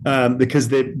 Because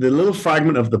the little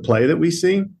fragment of the play that we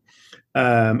see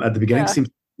at the beginning seems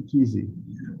cheesy.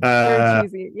 Very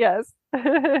cheesy, yes.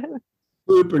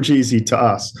 Super cheesy to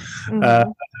us. Mm-hmm.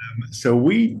 So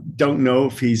we don't know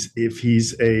if he's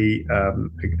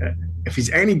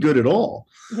any good at all.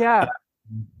 Yeah.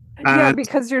 Yeah,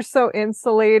 because you're so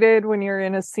insulated when you're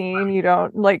in a scene, you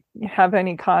don't like have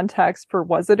any context for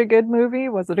was it a good movie?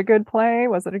 Was it a good play?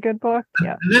 Was it a good book?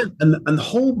 Yeah. And the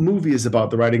whole movie is about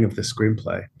the writing of the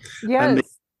screenplay. Yes. And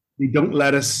they don't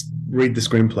let us read the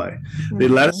screenplay. Mm-hmm. They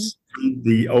let us read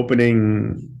the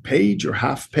opening page or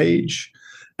half page.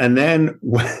 And then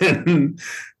when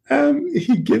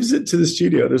he gives it to the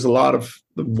studio, there's a lot of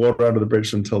water out of the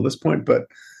bridge until this point, but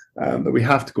that we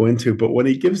have to go into. But when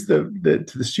he gives to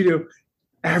the studio,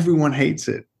 everyone hates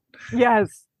it.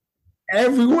 Yes.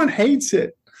 Everyone hates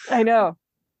it. I know.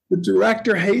 The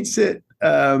director hates it.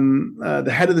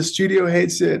 The head of the studio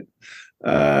hates it.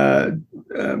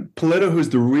 Polito, who's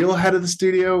the real head of the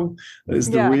studio,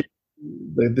 is the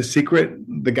secret,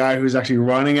 the guy who's actually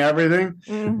running everything.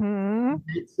 Mm-hmm.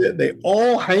 Hates it. They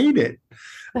all hate it.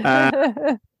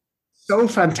 So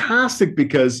fantastic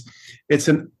because it's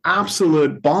an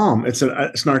absolute bomb. It's an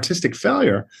artistic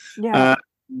failure. Yeah.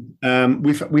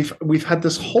 We've had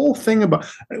this whole thing about,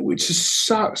 which is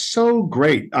so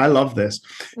great. I love this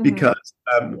because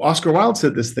Oscar Wilde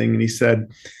said this thing, and he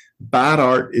said, "Bad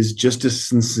art is just as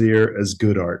sincere as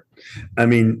good art." I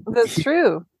mean, that's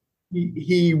true.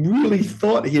 He really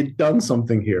thought he had done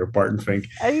something here, Barton Fink.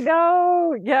 I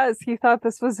know. Yes, he thought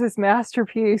this was his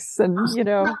masterpiece, and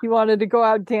he wanted to go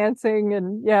out dancing,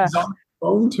 and He's on the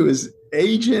phone to his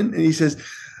agent, and he says,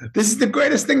 "This is the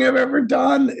greatest thing I've ever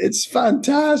done. It's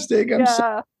fantastic. I'm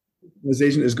so His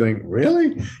agent is going,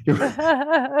 really?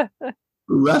 You're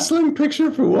wrestling picture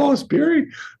for Wallace Beery?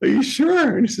 Are you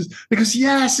sure? And he says, because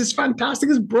yes, it's fantastic,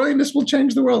 it's brilliant, this will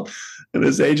change the world. And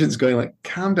his agent's going like,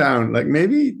 calm down, like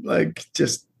maybe like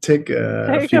just take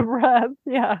a few breath.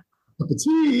 Yeah. cup of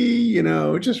tea,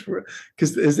 just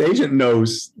because his agent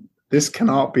knows this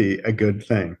cannot be a good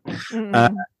thing.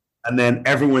 And then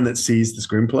everyone that sees the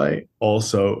screenplay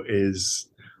also is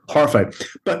horrified.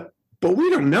 But we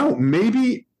don't know.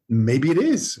 Maybe it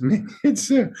is. Maybe it's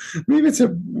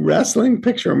a wrestling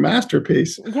picture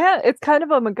masterpiece. Yeah, it's kind of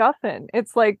a MacGuffin.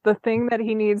 It's like the thing that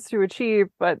he needs to achieve,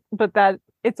 but that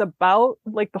it's about,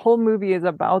 like, the whole movie is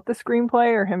about the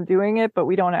screenplay or him doing it, but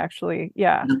we don't actually,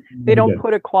 they don't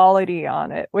put a quality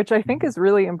on it, which I think is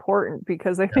really important,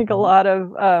 because I think a lot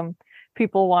of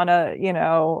people want to,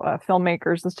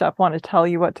 filmmakers and stuff want to tell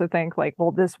you what to think, like, well,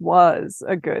 this was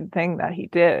a good thing that he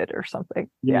did or something.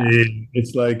 Yeah.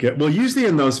 It's like, well, usually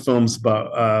in those films, but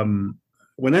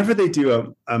whenever they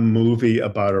do a movie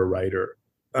about a writer,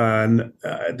 and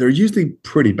they're usually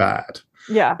pretty bad.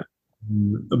 Yeah.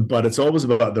 But it's always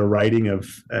about the writing of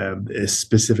a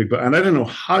specific book. And I don't know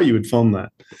how you would film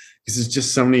that, because it's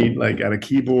just somebody like at a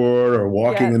keyboard or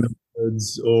walking in the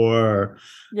woods or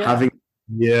having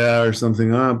or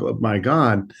something. Oh, but my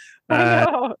God. I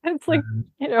know. It's like,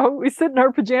 we sit in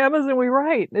our pajamas and we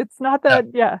write. It's not that,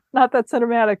 not that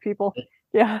cinematic, people.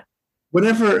 Yeah.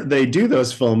 Whenever they do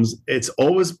those films, it's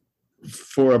always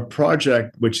for a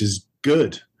project which is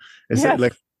good. It's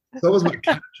like, it's always like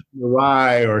catching your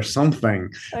eye or something.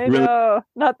 I know.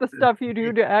 Not the stuff you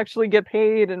do to actually get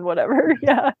paid and whatever.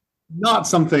 Yeah. Not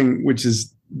something which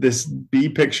is this B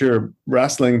picture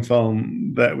wrestling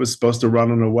film that was supposed to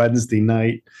run on a Wednesday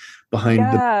night behind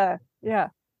the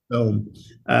film.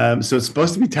 So it's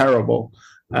supposed to be terrible.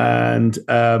 And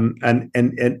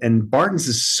Barton's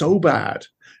is so bad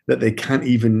that they can't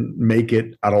even make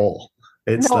it at all.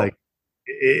 It's like,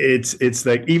 it's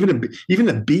like even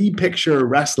a B picture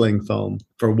wrestling film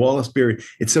for Wallace Beery,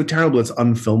 it's so terrible it's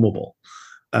unfilmable.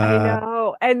 I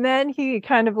know. And then he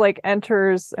kind of like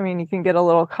enters, I mean, you can get a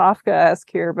little Kafka-esque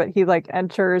here, but he like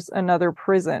enters another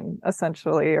prison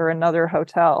essentially, or another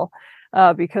hotel,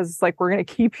 because it's like, we're going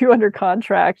to keep you under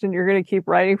contract and you're going to keep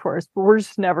writing for us, but we're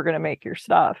just never going to make your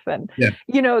stuff. And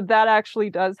that actually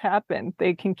does happen.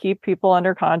 They can keep people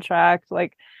under contract,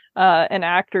 like an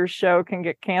actor's show can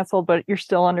get canceled, but you're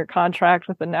still under contract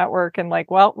with the network, and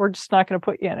like, well, we're just not going to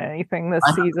put you in anything this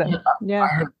season. I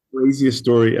heard the craziest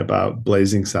story about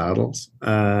Blazing Saddles,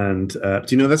 and do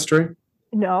you know that story?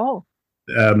 No.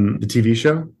 The TV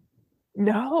show?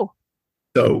 No.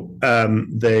 So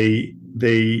they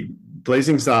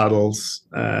Blazing Saddles,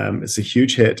 it's a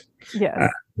huge hit. Yes.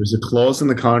 There's a clause in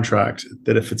the contract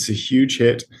that if it's a huge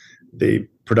hit, the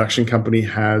production company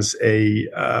has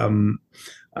an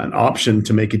option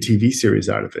to make a TV series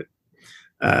out of it.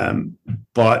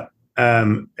 But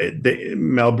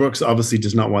Mel Brooks obviously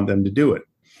does not want them to do it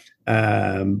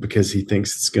because he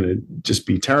thinks it's going to just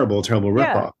be terrible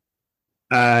ripoff.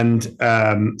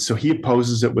 And so he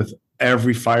opposes it with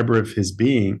every fiber of his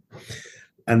being.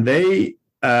 And they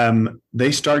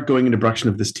start going into production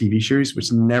of this TV series,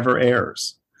 which never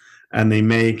airs. And they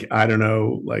make, I don't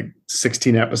know, like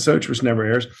 16 episodes, which never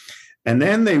airs. And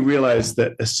then they realize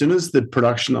that as soon as the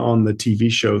production on the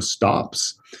TV show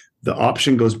stops, the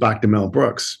option goes back to Mel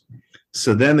Brooks.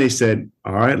 So then they said,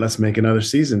 all right, let's make another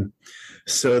season.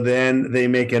 So then they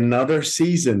make another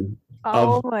season.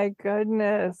 Oh my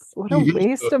goodness. What a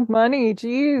waste of money.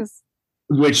 Jeez.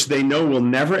 Which they know will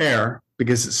never air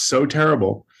because it's so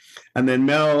terrible. And then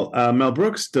Mel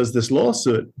Brooks does this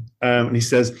lawsuit. And he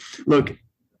says, look,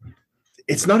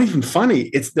 it's not even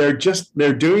funny. They're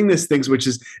doing these things,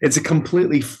 it's a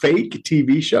completely fake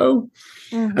TV show.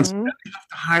 Mm-hmm. And so they have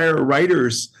to hire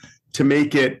writers to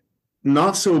make it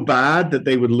not so bad that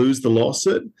they would lose the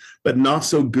lawsuit, but not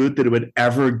so good that it would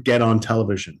ever get on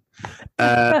television.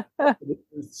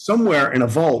 Somewhere in a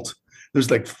vault,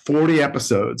 there's like 40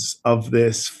 episodes of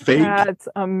this fake. That's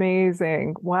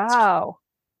amazing. Wow.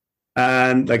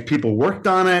 And like people worked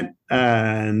on it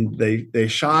and they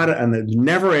shot it and it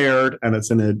never aired, and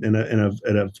it's in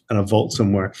a vault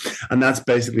somewhere. And that's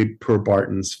basically poor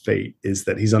Barton's fate, is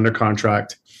that he's under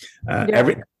contract.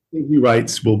 Everything he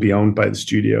writes will be owned by the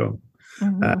studio,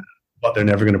 but they're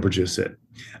never going to produce it.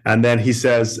 And then he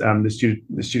says,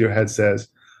 the studio head says,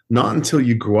 not until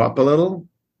you grow up a little,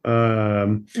 which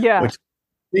I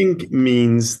think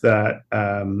means that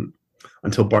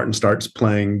until Barton starts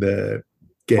playing their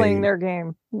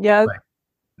game. Yeah.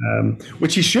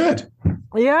 Which he should.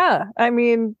 Yeah. I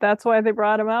mean, that's why they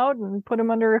brought him out and put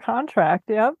him under a contract.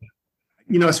 Yep.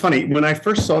 It's funny. When I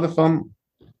first saw the film,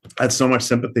 I had so much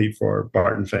sympathy for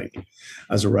Barton Fink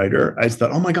as a writer. I just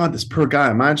thought, oh my God, this poor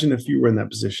guy. Imagine if you were in that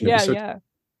position. Yeah, yeah.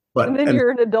 And then And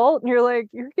you're an adult and you're like,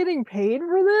 you're getting paid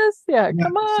for this? Yeah,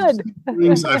 come on.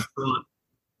 Things I thought,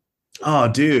 oh,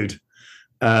 dude,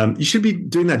 you should be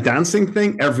doing that dancing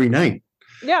thing every night.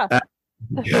 Yeah.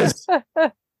 Yes.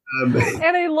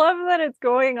 And I love that it's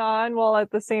going on while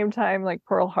at the same time, like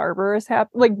Pearl Harbor is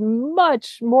happening, like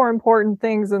much more important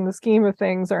things in the scheme of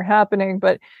things are happening,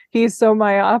 but he's so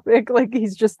myopic, like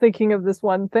he's just thinking of this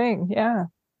one thing. Yeah.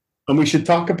 And we should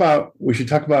talk about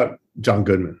John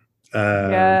Goodman.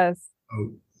 Yes.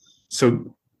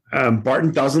 So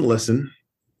Barton doesn't listen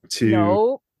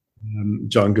to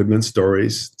John Goodman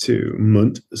stories, to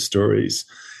Munt stories.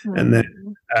 And then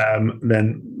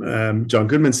John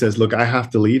Goodman says, look, I have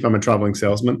to leave. I'm a traveling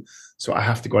salesman, so I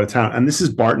have to go out of town. And this is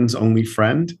Barton's only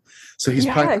friend. So he's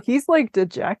like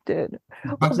dejected.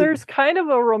 Well, there's kind of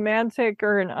a romantic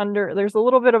there's a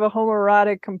little bit of a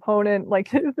homoerotic component. Like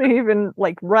they even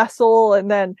like wrestle. And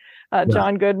then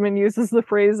John Goodman uses the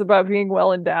phrase about being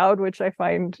well endowed, which I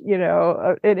find,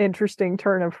 an interesting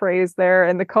turn of phrase there.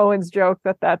 And the Coens joke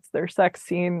that that's their sex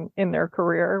scene in their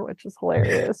career, which is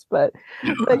hilarious. But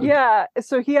yeah,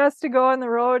 so he has to go on the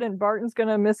road and Barton's going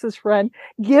to miss his friend,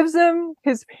 gives him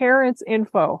his parents'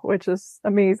 info, which is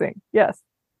amazing. Yes.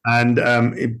 And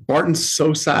Barton's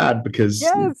so sad because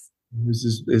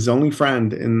his only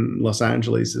friend in Los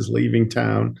Angeles is leaving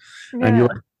town. Yeah. And you're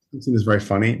like, this is very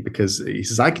funny because he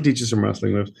says, I can teach you some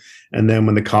wrestling moves. And then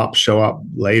when the cops show up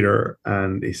later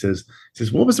and he says,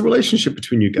 what was the relationship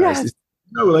between you guys? Yes.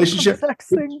 No relationship.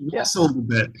 Wrestled a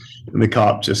bit. And the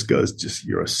cop just goes,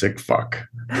 you're a sick fuck.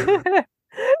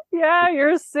 Yeah, you're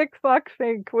a sick fuck,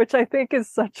 Fink, which I think is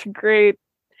such great.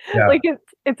 Yeah. Like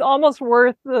it's almost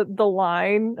worth the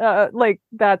line. Like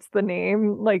that's the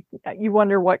name. Like you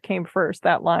wonder what came first,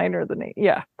 that line or the name.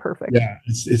 Yeah, perfect. Yeah,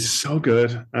 it's so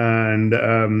good.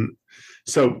 And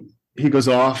so he goes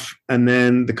off, and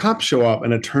then the cops show up,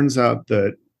 and it turns out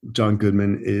that John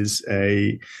Goodman is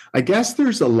I guess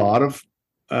there's a lot of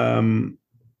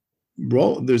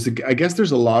there's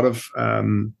a lot of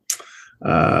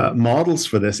models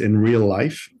for this in real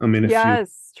life. I mean,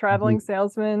 traveling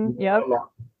salesman. Yep.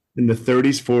 In the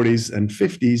 30s, 40s, and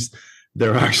 50s,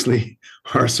 there actually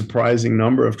are a surprising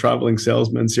number of traveling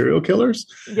salesmen serial killers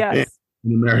in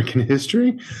American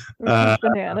history.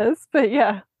 Bananas, but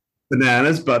yeah.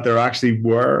 Bananas, but there actually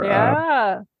were.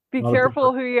 Yeah. Be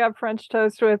careful who you have French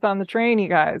toast with on the train, you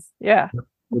guys. Yeah.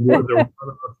 There were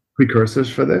precursors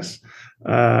for this.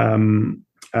 And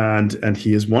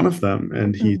he is one of them.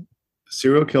 And he's a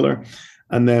serial killer.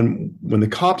 And then when the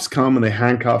cops come and they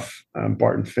handcuff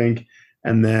Barton Fink,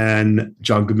 and then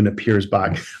John Goodman appears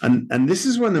back, and this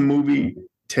is when the movie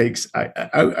takes. I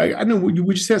don't know. Would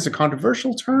you say it's a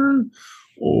controversial turn,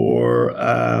 or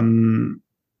a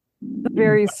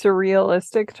very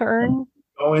surrealistic turn?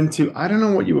 Go into, I don't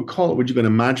know what you would call it. Would you go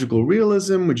into magical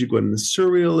realism? Would you go into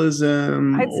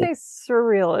surrealism? I'd say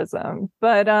surrealism,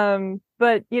 but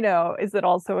is it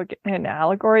also an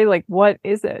allegory? Like, what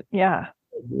is it? Yeah.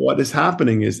 What is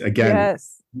happening is, again,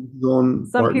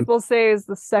 some people say is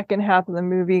the second half of the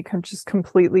movie just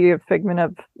completely a figment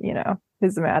of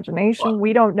his imagination.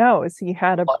 We don't know. Has he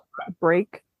had a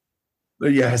break?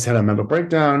 Yeah, he's had a mental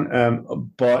breakdown.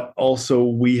 But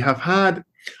also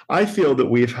I feel that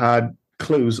we've had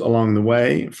clues along the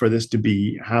way for this to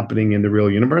be happening in the real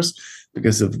universe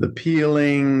because of the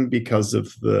peeling, because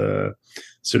of the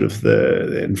sort of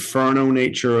the inferno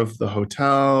nature of the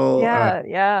hotel.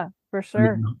 Yeah. For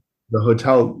sure. The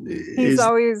hotel he's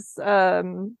always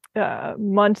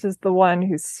Munt is the one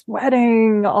who's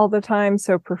sweating all the time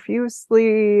so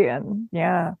profusely, and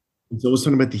it's always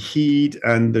talking about the heat,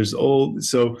 and there's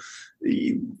the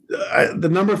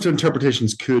number of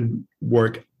interpretations could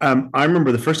work. I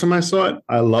remember the first time I saw it,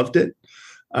 I loved it.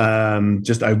 I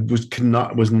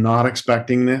was not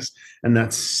expecting this, and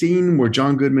that scene where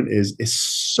John Goodman is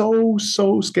so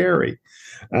scary.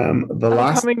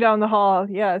 Coming down the hall,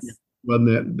 yes. Well,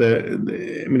 I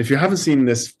mean, if you haven't seen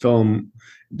this film,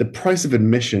 the price of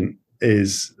admission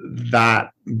is that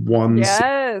one.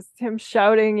 Yes, him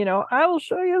shouting, I will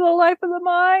show you the life of the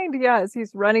mind. Yes,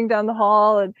 he's running down the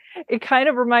hall, and it kind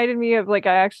of reminded me of, like,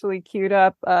 I actually queued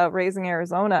up Raising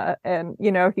Arizona, and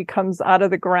he comes out of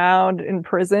the ground in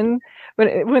prison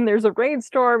when there's a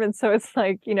rainstorm, and so it's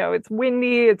like it's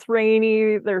windy, it's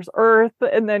rainy, there's earth,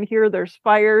 and then here there's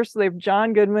fire. So they've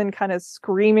John Goodman kind of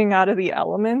screaming out of the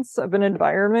elements of an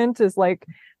environment is like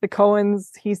the Coens.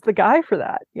 He's the guy for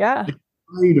that. Yeah.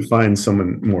 You to find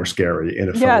someone more scary in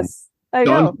a film. Yes, I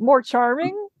know. More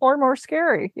charming or more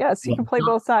scary. Yes, he can play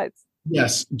both sides.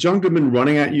 Yes, John Goodman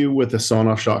running at you with a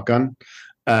sawn-off shotgun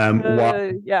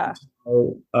While Yeah.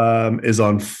 is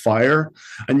on fire,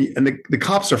 and the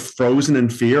cops are frozen in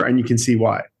fear, and you can see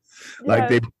why. Like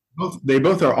Yes. they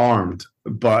both are armed,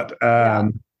 but Yeah.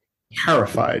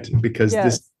 terrified because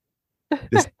Yes.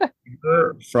 this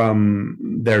from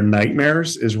their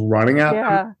nightmares is running at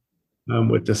them Yeah.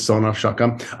 with this sawn-off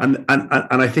shotgun. And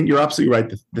I think you're absolutely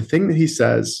right. The thing that he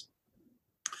says,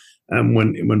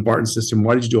 when Barton says to him,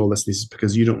 "Why did you do all this?" He says,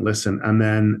 "Because you don't listen." And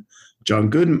then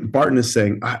Barton is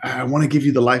saying, "I want to give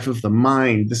you the life of the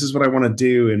mind. This is what I want to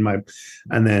do in my."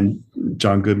 And then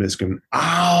John Goodman is going,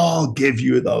 "I'll give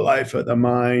you the life of the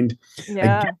mind."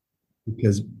 Yeah. Again,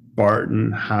 because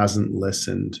Barton hasn't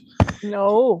listened.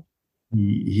 No.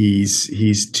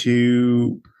 He's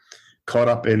too caught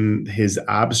up in his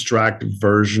abstract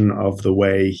version of the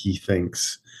way he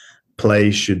thinks play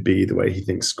should be, the way he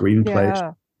thinks screenplay.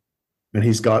 Yeah. And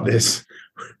he's got this,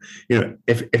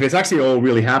 if it's actually all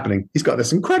really happening, he's got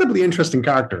this incredibly interesting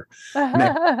character.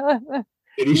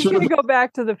 He's going to go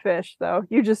back to the fish, though.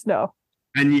 You just know.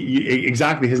 And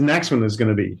exactly, his next one is going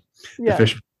to be the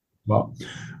fish. Well,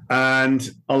 and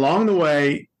along the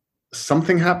way,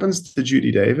 something happens to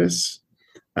Judy Davis.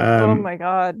 Oh my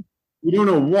God. We don't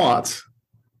know what.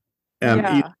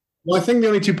 Yeah. Well, I think the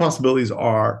only two possibilities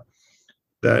are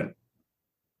that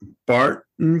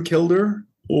Barton killed her,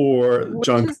 or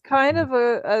John. Which is kind of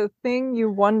a thing you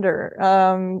wonder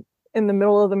in the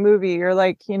middle of the movie. You're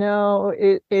like,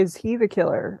 is he the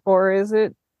killer, or is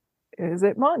it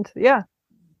Mont? Yeah.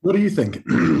 What do you think?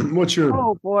 What's your?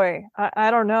 Oh boy,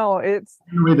 I don't know. It's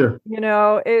either.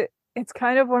 It's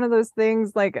kind of one of those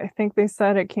things. Like, I think they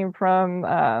said it came from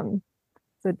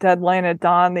the Deadline at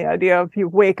Dawn. The idea of you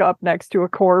wake up next to a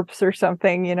corpse or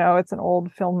something. It's an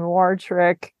old film noir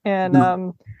trick, and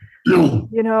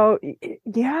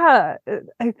yeah,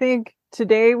 I think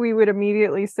today we would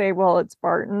immediately say, well, it's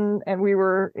Barton. And we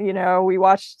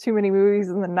watched too many movies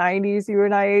in the 90s, you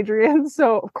and I, Adrian.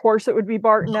 So of course it would be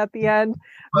Barton at the end,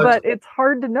 but it's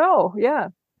hard to know. Yeah.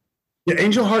 Yeah.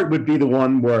 Angel Heart would be the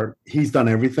one where he's done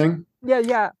everything. Yeah.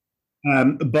 Yeah.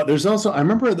 But there's also, I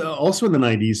remember also in the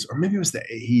 90s, or maybe it was the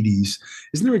 80s,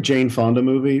 isn't there a Jane Fonda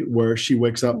movie where she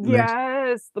wakes up?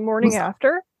 Yes. The morning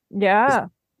after. Yeah.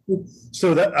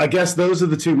 So that, I guess those are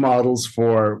the two models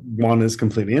for one is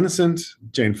completely innocent.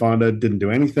 Jane Fonda didn't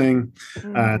do anything.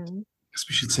 And I guess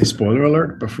we should say spoiler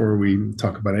alert before we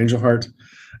talk about Angel Heart.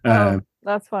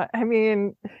 That's fine. I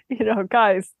mean,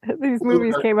 guys, these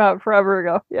movies came out forever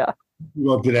ago. Yeah. He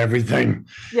looked at everything.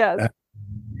 Yes.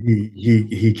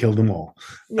 He killed them all.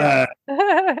 Yeah.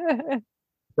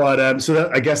 But so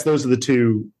that, I guess those are the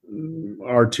two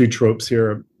tropes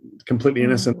here. Completely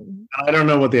innocent. I don't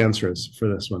know what the answer is for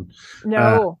this one.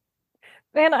 No.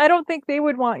 And I don't think they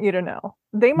would want you to know.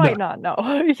 They might not know.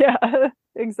 Yeah,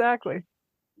 exactly.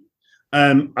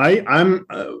 Like I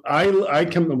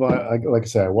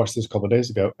said, I watched this a couple of days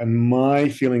ago, and my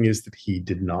feeling is that he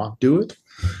did not do it.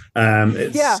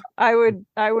 Yeah, I would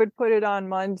put it on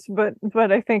Munt,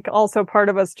 but I think also part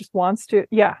of us just wants to.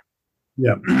 Yeah.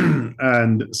 Yeah.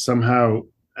 And somehow,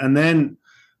 and then,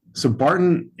 so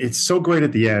Barton, it's so great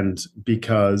at the end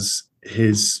because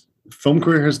his film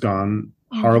career has gone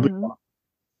horribly wrong.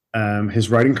 His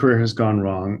writing career has gone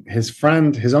wrong. His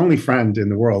only friend in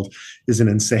the world, is an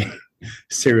insane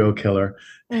serial killer.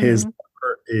 His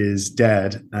mother is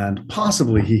dead, and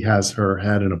possibly he has her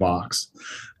head in a box.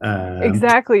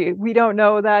 Exactly. We don't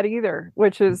know that either,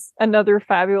 which is another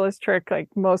fabulous trick. Like,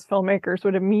 most filmmakers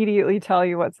would immediately tell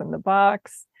you what's in the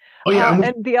box. Oh yeah.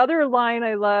 And the other line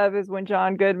I love is when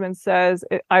John Goodman says,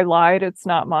 "I lied, it's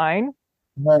not mine."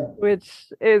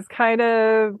 Which is kind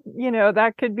of,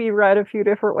 that could be read a few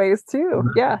different ways too.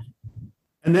 Yeah.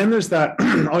 And then there's that.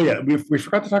 Oh yeah, we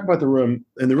forgot to talk about the room.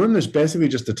 In the room, there's basically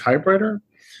just a typewriter,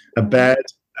 a bed,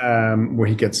 where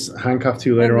he gets handcuffed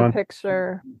to later on.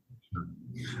 Picture.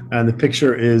 And the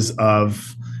picture is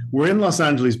we're in Los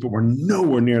Angeles, but we're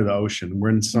nowhere near the ocean. We're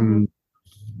in some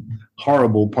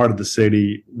horrible part of the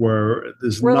city where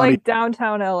we're like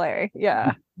downtown LA.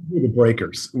 Yeah. The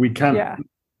breakers. We can't. Yeah.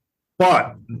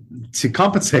 But to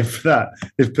compensate for that,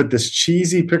 they've put this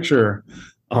cheesy picture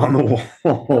on the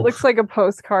wall. It looks like a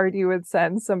postcard you would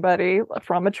send somebody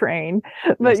from a train.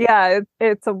 But yeah,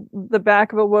 it's the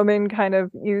back of a woman kind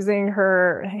of using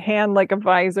her hand like a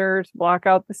visor to block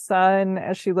out the sun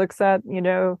as she looks at,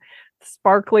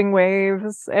 sparkling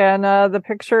waves. And the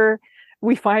picture,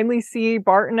 we finally see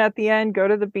Barton at the end go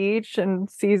to the beach and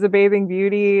sees a bathing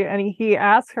beauty. And he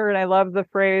asks her, and I love the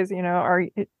phrase,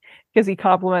 because he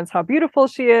compliments how beautiful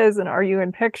she is, and "Are you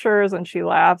in pictures?" And she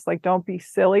laughs like, "Don't be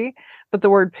silly." But the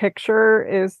word picture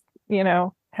is,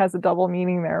 has a double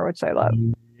meaning there, which I love.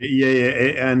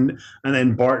 and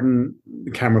then Barton,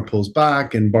 the camera pulls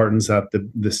back, and Barton's at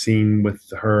the scene with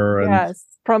her, and Yes,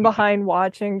 from behind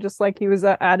watching, just like he was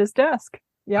at his desk. at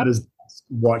Yep. his desk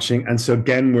watching, and so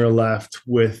again we're left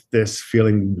with this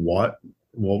feeling, what's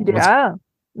Yeah.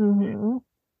 Mm-hmm.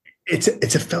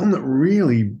 it's a film that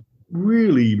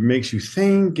really makes you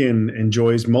think and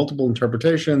enjoys multiple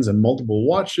interpretations and multiple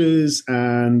watches.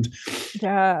 And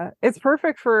Yeah, it's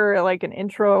perfect for like an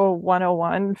intro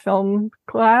 101 film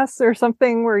class or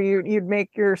something where you'd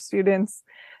make your students,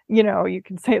 you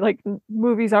can say like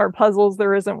movies aren't puzzles,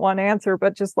 there isn't one answer,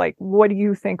 but just like, what do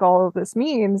you think all of this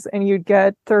means? And you'd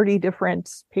get 30 different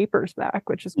papers back,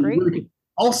 which is great.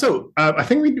 also, I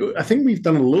think we've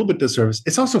done a little bit disservice.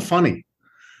 It's also funny.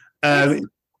 Yes.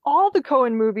 All the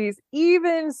Coen movies,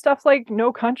 even stuff like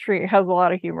No Country, has a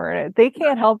lot of humor in it. They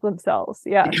can't help themselves.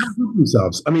 Yes. They can't help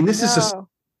themselves. I mean, this is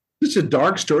such a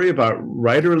dark story about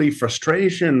writerly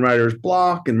frustration, writer's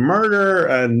block, and murder,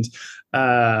 and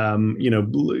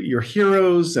your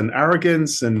heroes and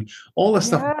arrogance and all this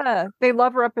stuff. Yeah, they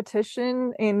love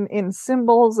repetition in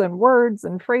symbols and words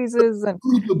and phrases and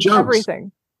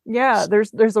everything. Yeah,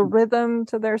 there's a rhythm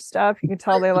to their stuff. You can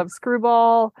tell they love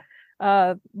screwball.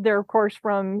 They're of course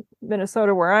from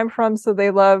Minnesota, where I'm from, so they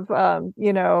love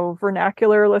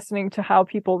vernacular, listening to how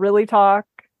people really talk.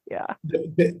 Yeah.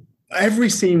 Every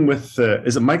scene with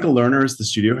is it Michael Lerner as the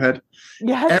studio head?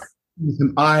 Yes.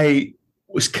 I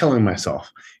was killing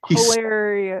myself. He's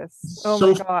hilarious.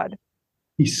 My God.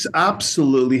 He's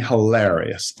absolutely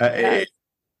hilarious. Yes.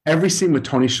 Every scene with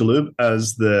Tony Shalhoub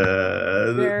as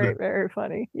very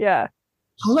funny. Yeah.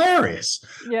 Hilarious.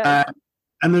 Yeah.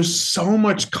 And there's so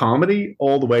much comedy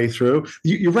all the way through.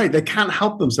 You're right; they can't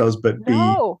help themselves but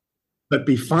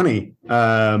be funny.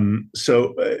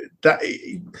 So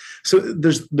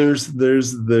there's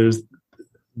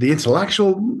the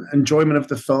intellectual enjoyment of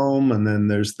the film, and then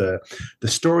there's the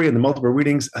story and the multiple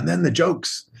readings, and then the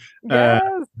jokes. Yes.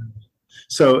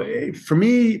 So for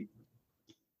me,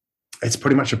 it's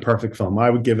pretty much a perfect film.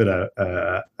 I would give it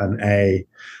an A.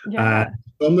 Yeah.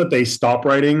 Film that they stop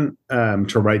writing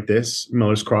to write this,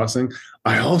 Miller's Crossing,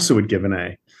 I also would give an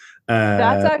A.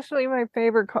 That's actually my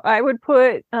favorite. I would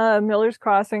put Miller's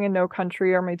Crossing and No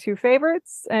Country are my two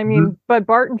favorites. I mean, but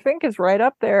Barton Fink is right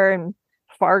up there, and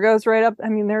Fargo's right up. I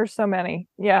mean, there's so many.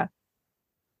 Yeah.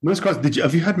 Miller's Crossing.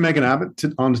 Have you had Megan Abbott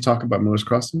on to talk about Miller's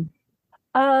Crossing?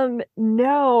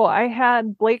 No, I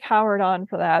had Blake Howard on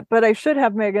for that, but I should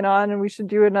have Megan on, and we should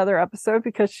do another episode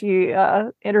because she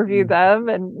interviewed them,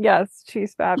 and yes,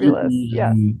 she's fabulous.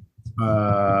 Yes.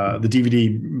 The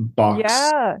DVD box.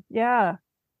 Yeah.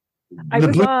 I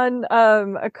was on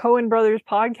a Coen Brothers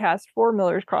podcast for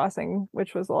Miller's Crossing,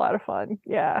 which was a lot of fun.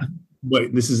 Yeah.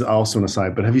 Wait, this is also an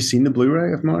aside, but have you seen the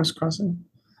Blu-ray of Miller's Crossing?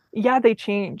 Yeah, they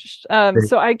changed.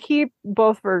 So I keep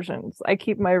both versions. I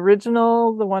keep my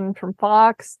original, the one from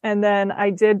Fox, and then I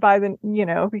did buy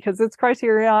because it's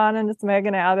Criterion and it's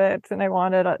Megan Abbott, and I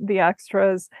wanted the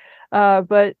extras.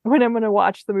 But when I'm going to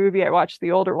watch the movie, I watch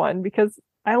the older one because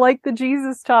I like the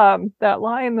Jesus Tom, that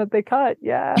line that they cut.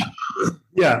 Yeah.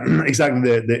 Yeah, exactly.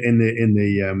 In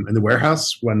the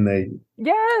warehouse when they.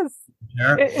 Yes.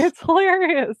 It's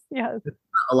hilarious. Yes.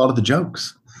 A lot of the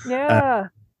jokes. Yeah.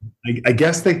 I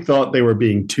guess they thought they were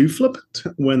being too flippant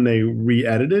when they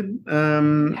re-edited.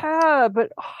 Yeah,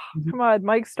 but come on,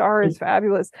 Mike Starr is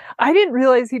fabulous. I didn't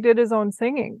realize he did his own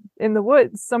singing in the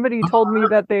woods. Somebody told me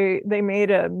that they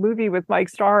made a movie with Mike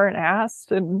Starr and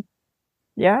asked, and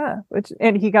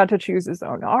and he got to choose his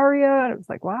own aria, and it was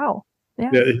like, wow. Yeah,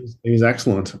 he's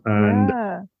excellent.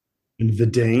 And the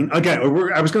Dane. Okay,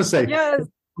 I was going to say. Yes.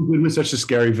 He was such a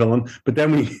scary villain, but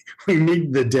then we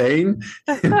meet the Dane.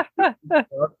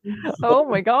 Oh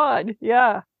my God!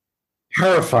 Yeah,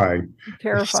 terrifying.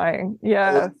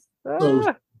 Yes.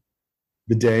 The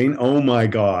Dane. Oh my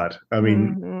God! I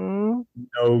mean,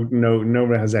 no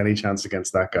one has any chance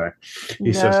against that guy.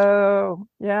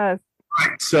 Yes.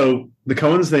 So the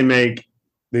Coens, they make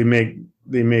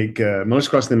Miller's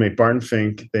Cross. They make Barton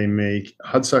Fink. They make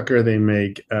Hudsucker. They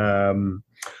make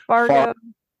Fargo.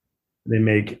 They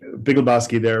make Big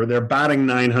Lebowski. They're batting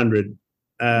 900,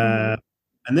 and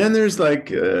then there's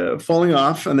like falling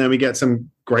off, and then we get some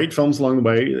great films along the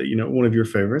way. One of your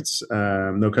favorites,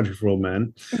 No Country for Old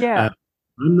Men. Yeah,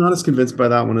 I'm not as convinced by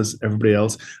that one as everybody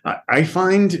else. I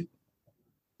find,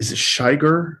 is it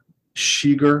Shiger?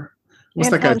 What's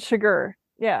that guy? Shiger.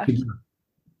 Yeah.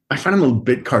 I find him a little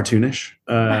bit cartoonish,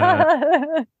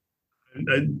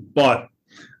 but.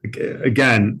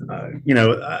 Again,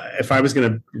 if I was going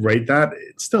to rate that,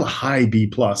 it's still a high B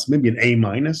plus, maybe an A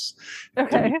minus.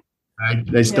 Okay.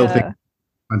 I still think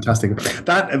Fantastic.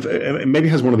 That maybe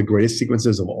has one of the greatest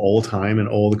sequences of all time in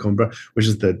all the Cumbra, which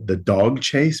is the dog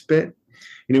chase bit.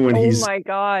 You know, when Oh he's my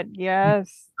God.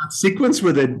 Yes. that sequence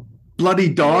where the bloody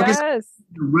dog is Yes.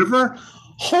 in the river.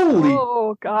 Holy,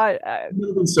 Oh God.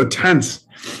 it's so tense.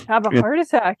 Have a It, heart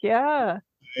attack. Yeah.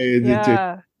 it,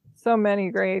 Yeah. So many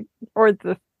great, or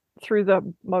the through the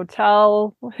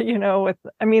motel, with,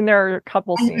 I mean, there are a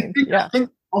couple scenes. I Yeah. think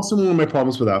also one of my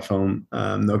problems with that film,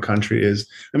 No Country, is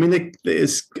I mean,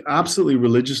 it's absolutely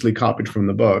religiously copied from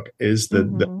the book. Is the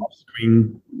Hmm.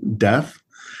 off-screen death,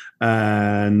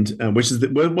 and which is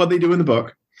what they do in the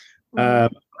book. Hmm.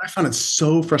 I found it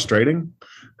so frustrating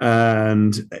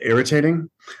and irritating,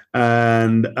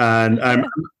 and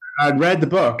I'd read the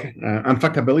book. In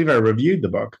fact, I believe I reviewed the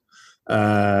book.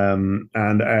 When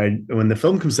the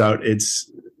film comes out,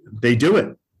 they do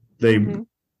it. They Hmm.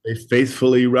 they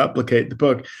faithfully replicate the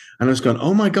book, and I was going,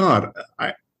 "Oh my god!"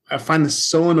 I find this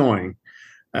so annoying.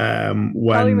 Kelly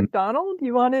When McDonald,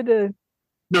 you wanted to?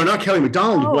 No, not Kelly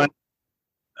MacDonald. When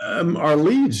Oh, our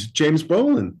lead James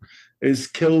Brolin is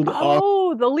killed off.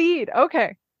 oh, the lead.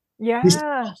 Okay. He's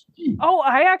Yeah. Oh,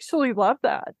 I actually love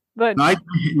that. But I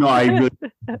no, I really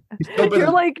he's killed by you're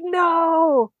the like,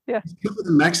 no. Yeah. he's killed by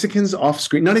the Mexicans off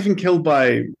screen. Not even killed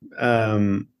by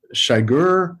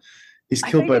Shigur. He's I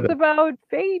killed think by it's the about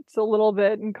fate a little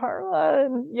bit, and Carla,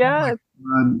 and yeah.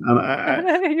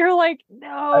 and You're like,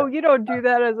 no, you don't do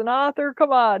that as an author.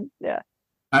 Come on. Yeah.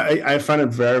 I find it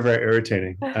very, very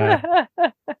irritating. One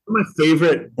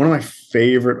of my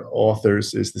favorite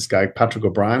authors is this guy Patrick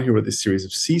O'Brien, who wrote this series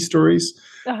of sea stories.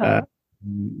 Uh, Uh-huh.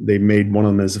 they made one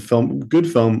of them as a film, good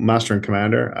film, Master and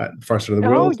Commander, First of the Oh,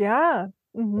 World, yeah.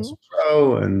 Hmm. Russell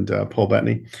Crowe and Paul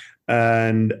Bettany,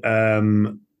 and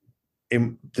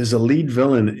there's a lead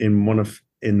villain in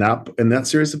that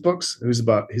series of books he's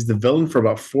the villain for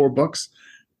about 4 books,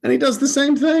 and he does the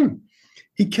same thing.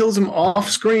 He kills him off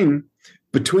screen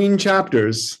between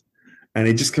chapters, and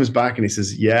he just comes back and he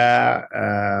says, "Yeah,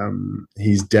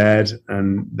 he's dead."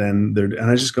 And then and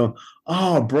I just go,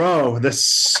 "Oh, bro, that's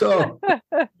so."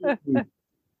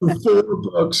 For 4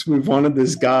 books, we've wanted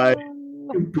this guy.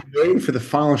 We've been waiting for the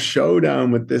final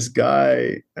showdown with this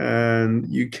guy, and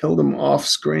you killed him off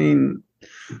screen.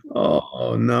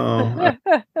 Oh no,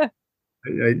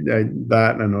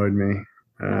 that annoyed me.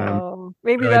 Oh,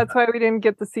 maybe I, that's why we didn't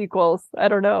get the sequels. I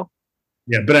don't know.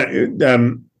 yeah, but oh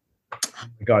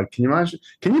my God, can you imagine?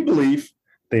 Can you believe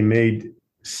they made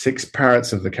 6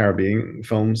 Pirates of the Caribbean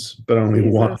films, but only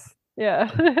one? Jesus. Yeah.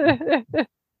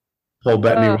 Paul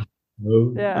Bettany.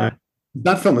 uh, yeah.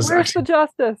 That film is Where's the actually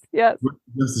justice? Yes.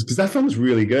 because that film is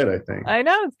really good. I think I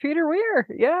know. It's Peter Weir.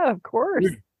 Yeah, of course.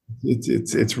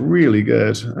 it's really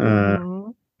good. Hmm.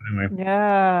 Anyway,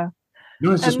 Yeah.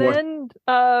 it's just And what.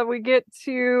 then we get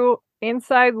to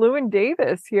Inside Llewyn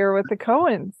Davis here with the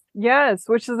Coens. Yes,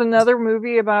 which is another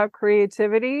movie about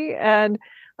creativity. And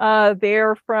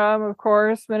they're from, of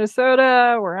course,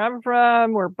 Minnesota, where I'm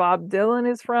from, where Bob Dylan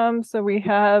is from. So we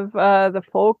have the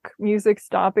folk music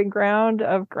stomping ground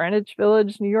of Greenwich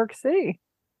Village, New York City.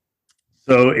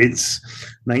 So it's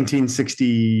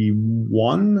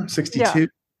 1961, Yeah. 62, something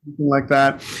like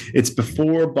that. It's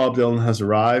before Bob Dylan has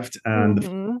arrived, and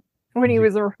Hmm. When he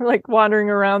was like wandering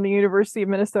around the University of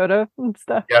Minnesota and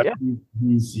stuff. yeah, Yeah.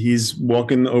 he's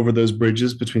walking over those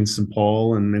bridges between St.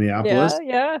 Paul and Minneapolis.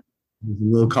 Yeah. Yeah.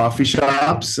 Little coffee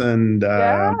shops, and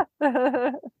Yeah.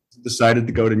 decided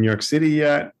to go to New York City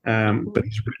yet. But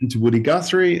he's written to Woody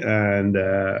Guthrie, and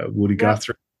Woody Yep.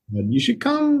 Guthrie said, "You should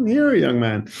come here, young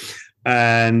man."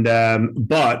 And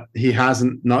but he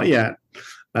hasn't, not yet.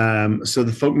 So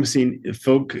the folk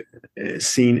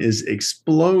scene is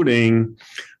exploding,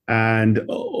 and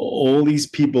all these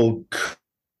people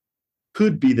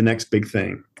could be the next big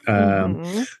thing.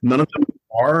 None of them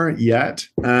are yet,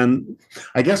 and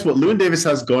I guess what Llewyn Davis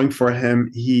has going for him,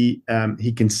 he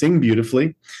can sing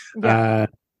beautifully. Yeah.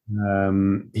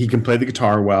 He can play the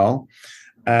guitar well,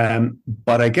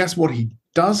 but I guess what he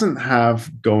doesn't have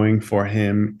going for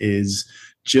him is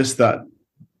just that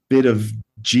bit of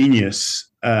genius,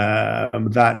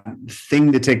 that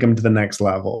thing to take him to the next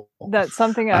level. That's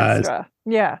something extra.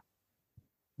 Yeah.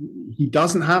 He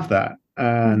doesn't have that,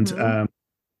 and Mhm.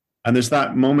 and there's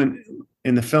that moment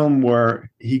in the film where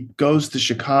he goes to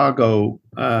Chicago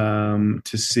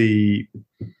to see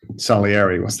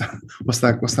Salieri. What's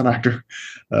that actor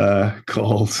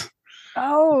called?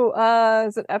 Oh,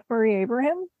 is it F. Murray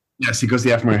Abraham? Yes, he goes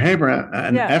to F. Murray Abraham,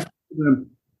 and Yeah. F.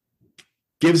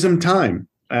 gives him time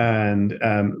and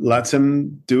lets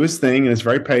him do his thing, and is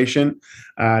very patient.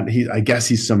 And I guess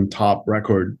he's some top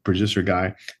record producer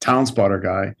guy, talent spotter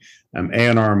guy,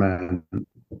 A&R man,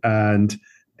 and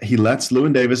he lets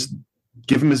Llewyn Davis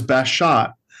give him his best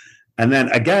shot. And then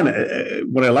again,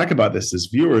 what I like about this is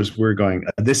viewers, we're going,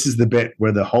 this is the bit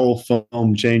where the whole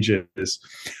film changes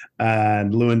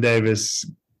and Llewyn Davis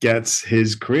gets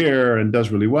his career and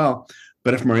does really well.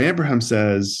 But if Murray Abraham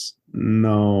says,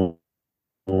 no,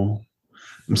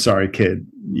 I'm sorry, kid,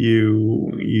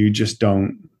 you just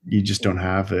don't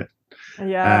have it.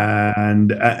 Yeah.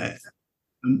 And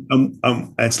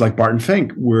it's like Barton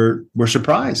Fink. We're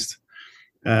surprised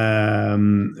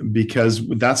because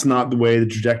that's not the way the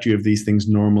trajectory of these things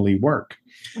normally work.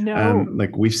 No.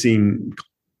 Like we've seen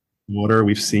Water,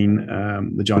 we've seen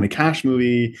the Johnny Cash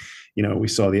movie, we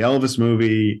saw the Elvis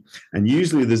movie, and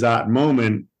usually there's that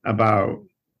moment about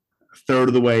a third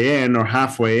of the way in or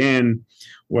halfway in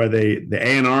where the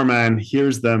A&R man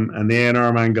hears them and the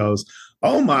A&R man goes,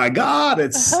 oh my God,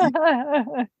 it's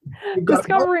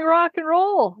discovering rock and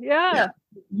roll. Yeah.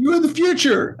 You're the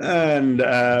future. And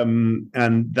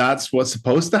that's what's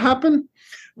supposed to happen.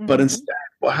 Mm-hmm. But instead,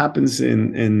 what happens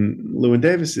in Llewyn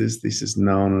Davis is he says,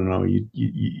 no,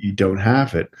 you don't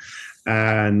have it.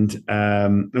 And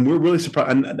we're really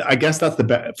surprised. And I guess that's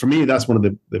for me, that's one of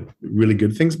the really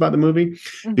good things about the movie,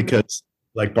 mm-hmm. because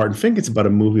like Barton Fink, it's about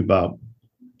a movie about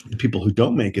the people who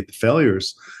don't make it, the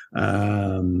failures. We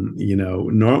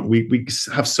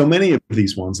have so many of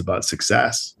these ones about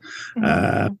success,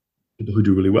 mm-hmm. People who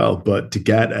do really well, but to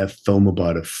get a film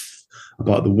about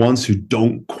the ones who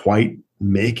don't quite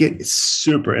make it, it's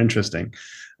super interesting.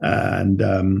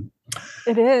 And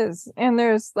it is. And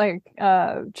there's like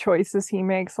choices he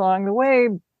makes along the way,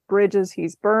 bridges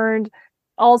he's burned.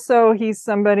 Also, he's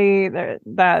somebody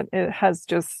that has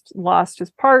just lost his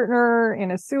partner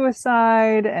in a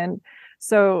suicide. And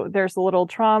so there's a little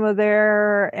trauma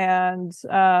there. And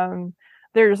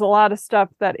there's a lot of stuff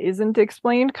that isn't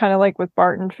explained, kind of like with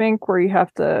Barton Fink, where you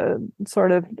have to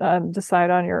sort of decide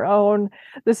on your own.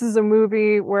 This is a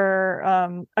movie where,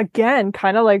 again,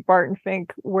 kind of like Barton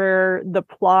Fink, where the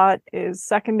plot is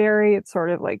secondary. It's sort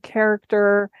of like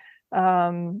character.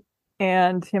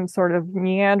 And him sort of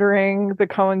meandering. The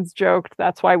Coens joked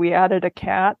that's why we added a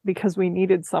cat, because we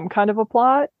needed some kind of a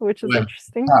plot, which is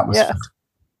interesting. Yes.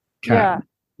 Cat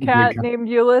named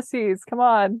Ulysses. Come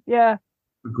on. Yeah.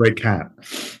 A great cat.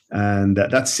 And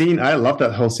that scene, I love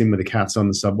that whole scene with the cats on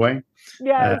the subway.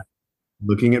 Yeah.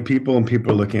 Looking at people and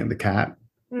people looking at the cat.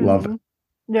 Mm-hmm. Love it.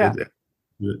 Yeah.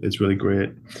 It's really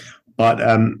great. But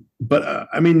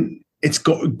I mean, it's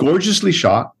gorgeously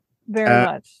shot. Very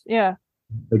much. Yeah.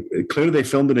 Like, clearly they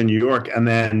filmed it in New York and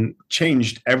then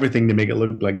changed everything to make it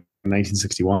look like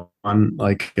 1961.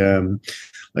 Like I'm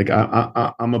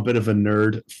a bit of a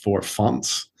nerd for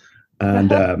fonts,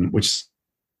 and which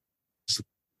is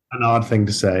an odd thing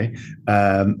to say.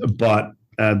 But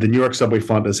the New York subway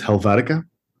font is Helvetica.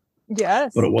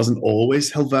 Yes. But it wasn't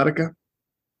always Helvetica.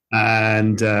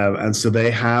 And so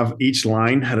they have, each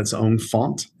line had its own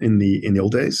font in the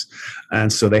old days,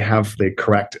 and so they have the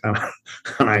correct. And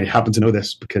I happen to know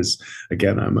this because,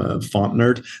 again, I'm a font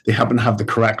nerd. They happen to have the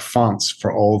correct fonts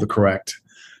for all the correct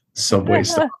subway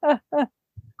stuff. It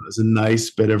was a nice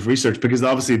bit of research because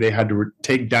obviously they had to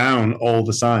take down all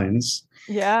the signs.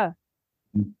 Yeah.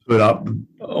 Put up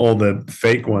all the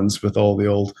fake ones with all the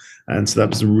old, and so that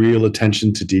was a real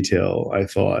attention to detail, I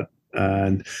thought.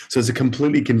 And so it's a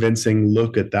completely convincing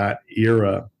look at that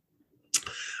era.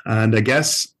 And I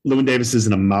guess Llewyn Davis is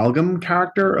an amalgam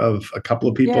character of a couple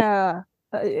of people. Yeah,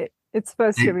 it's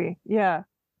supposed to be. Yeah.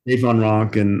 Dave Von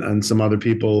Ronk and some other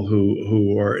people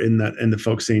who are in the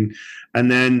folk scene.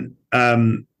 And then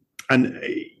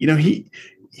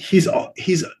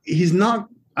he's not,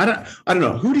 I don't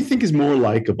know, who do you think is more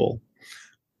likable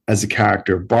as a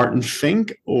character, Barton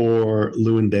Fink or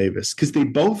Llewyn Davis? Because they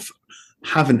both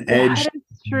have an edge. That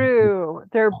is true.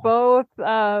 They're both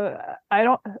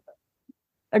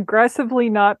aggressively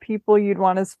not people you'd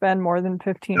want to spend more than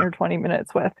 15 or 20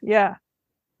 minutes with. Yeah.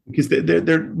 Because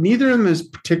they're neither of them is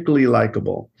particularly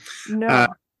likable. No.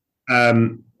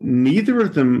 Neither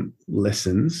of them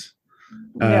listens.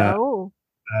 No.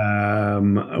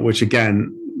 Which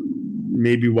again,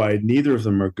 maybe why neither of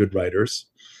them are good writers.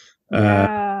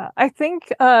 Yeah, I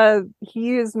think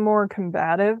he is more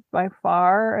combative by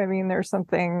far. I mean, there's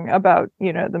something about,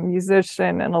 the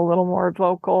musician and a little more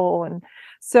vocal. And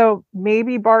so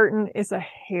maybe Barton is a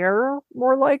hair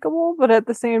more likable, but at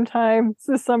the same time,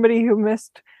 this is somebody who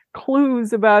missed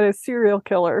clues about a serial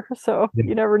killer. So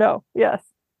you never know. Yes.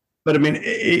 But I mean,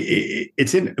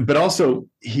 it's in. But also,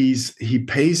 he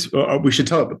pays. We should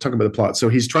talk about the plot. So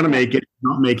he's trying to make it,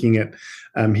 not making it.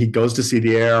 He goes to see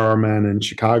the AR man in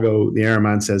Chicago. The AR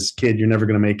man says, "Kid, you're never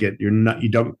going to make it. You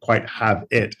don't quite have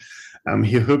it."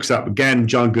 He hooks up again,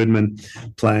 John Goodman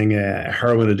playing a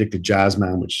heroin addicted jazz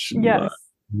man, which Yes.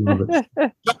 love it.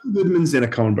 John Goodman's in a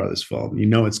Coen Brothers film. You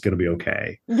know it's going to be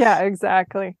okay. Yeah,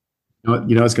 exactly.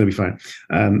 You know it's going to be fine.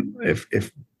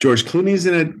 If George Clooney's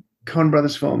in a Coen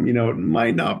Brothers film, you know it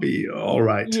might not be all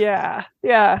right. Yeah,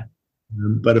 yeah.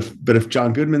 But if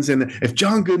John Goodman's in it, if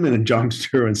John Goodman and John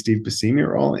Stewart and Steve Buscemi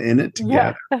are all in it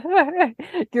together,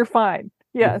 you're fine.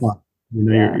 Yes. You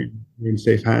know, you're in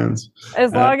safe hands.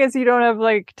 As long as you don't have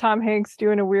like Tom Hanks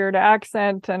doing a weird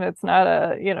accent and it's not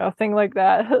a, thing like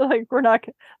that. Like we're not,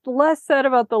 the less said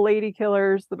about the lady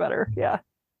killers, the better. Yeah.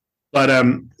 But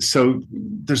so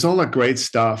there's all that great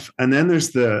stuff. And then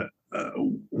there's the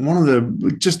one of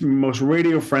the just most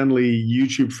radio friendly,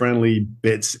 YouTube friendly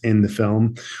bits in the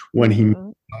film when he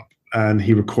and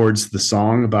he records the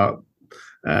song about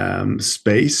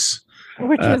space,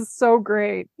 which is so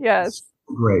great. Yes.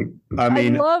 Great. I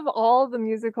mean, I love all the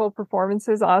musical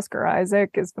performances. Oscar Isaac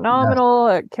is phenomenal.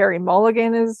 Yeah. Carey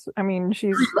Mulligan is,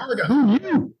 she's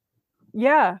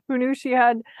yeah, who knew she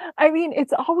had,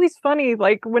 it's always funny,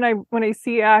 like when I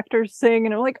see actors sing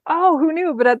and I'm like, oh, who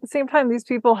knew? But at the same time, these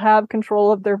people have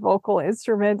control of their vocal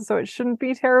instruments, so it shouldn't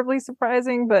be terribly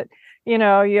surprising. But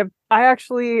I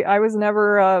was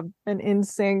never an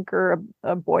NSYNC or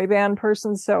a boy band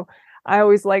person, so I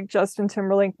always like Justin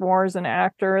Timberlake more as an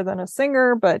actor than a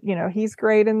singer, but he's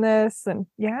great in this. And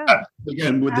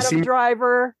again with Adam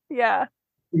Driver,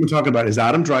 we're talking about is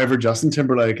Adam Driver, Justin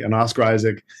Timberlake, and Oscar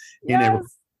Isaac in a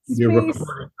recording.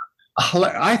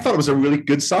 I thought it was a really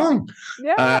good song.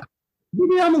 Yeah.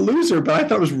 Maybe I'm a loser, but I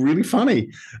thought it was really funny.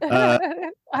 I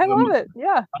love it.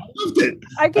 Yeah, I loved it.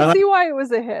 I can see why it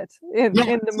was a hit in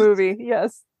the movie.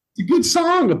 Yes, it's a good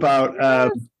song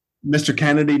about. Mr.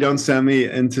 Kennedy, don't send me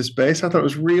into space. I thought it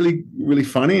was really, really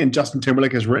funny, and Justin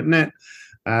Timberlake has written it,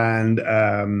 and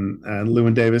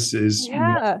Llewyn Davis is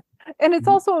and it's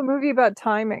also a movie about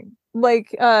timing.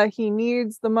 Like he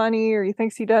needs the money, or he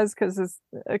thinks he does, because his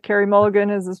Carey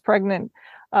Mulligan is his pregnant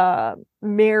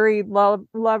married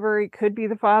lover. He could be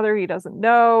the father. He doesn't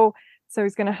know. So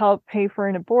he's going to help pay for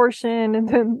an abortion. And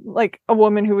then like a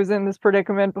woman who was in this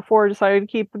predicament before decided to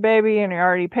keep the baby, and he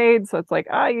already paid. So it's like,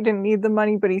 you didn't need the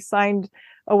money, but he signed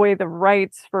away the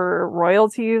rights for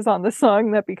royalties on the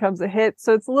song that becomes a hit.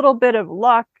 So it's a little bit of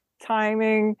luck,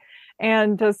 timing,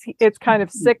 and it's kind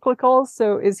of cyclical.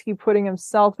 So is he putting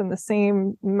himself in the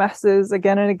same messes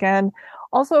again and again?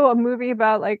 Also a movie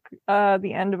about like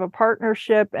the end of a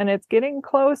partnership, and it's getting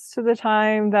close to the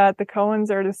time that the Coens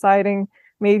are deciding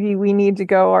maybe we need to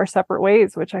go our separate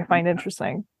ways, which I find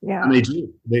interesting. Yeah. And they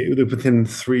do. They within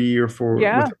 3 or 4,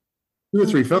 2 or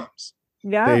 3 films.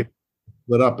 Yeah. They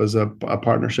split up as a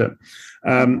partnership.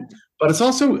 But it's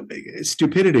also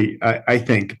stupidity, I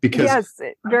think, because yes,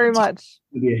 very much.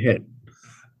 To be a hit,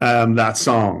 that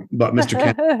song, but Mr.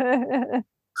 Kennedy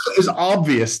is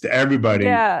obvious to everybody.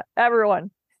 Yeah, everyone.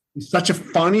 It's such a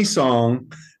funny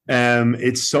song.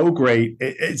 It's so great.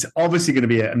 It's obviously going to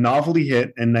be a novelty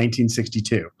hit in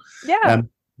 1962. Yeah.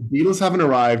 The Beatles haven't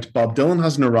arrived. Bob Dylan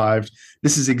hasn't arrived.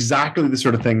 This is exactly the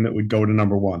sort of thing that would go to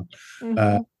number one.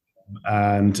 Mm-hmm.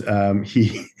 And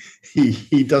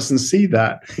he doesn't see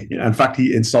that. In fact,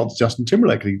 he insults Justin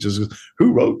Timberlake. He just goes,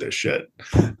 "Who wrote this shit?"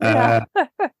 I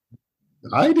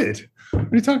did. What are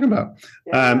you talking about?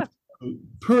 Yeah.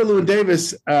 Poor Llewyn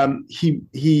Davis.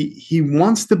 He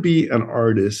wants to be an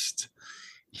artist.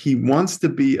 He wants to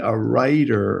be a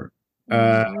writer,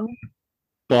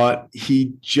 but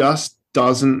he just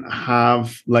doesn't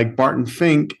have, like Barton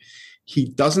Fink, he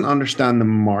doesn't understand the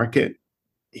market.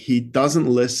 He doesn't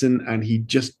listen, and he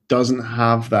just doesn't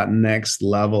have that next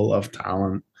level of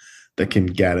talent that can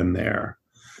get him there.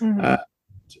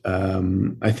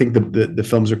 Mm-hmm. I think the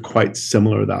films are quite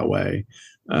similar that way,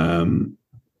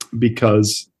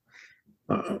 because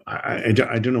I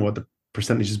don't know what the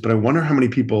percentage is, but I wonder how many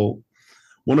people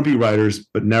want to be writers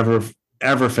but never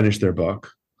ever finish their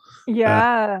book.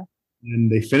 And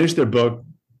they finish their book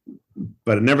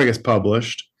but it never gets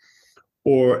published,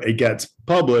 or it gets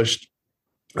published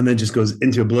and then just goes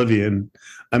into oblivion.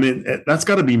 I mean, that's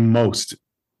got to be most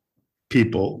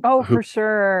people. For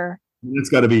sure. It's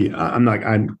got to be,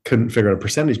 I couldn't figure out a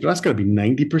percentage, but that's got to be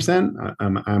 90%,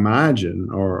 I imagine,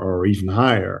 or even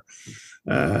higher.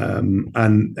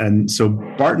 And so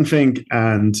Barton Fink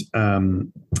and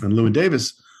Llewyn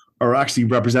Davis are actually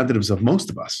representatives of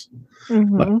most of us.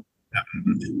 Mm-hmm. But,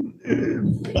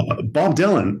 Bob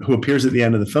Dylan, who appears at the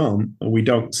end of the film, we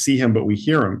don't see him, but we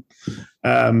hear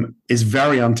him, is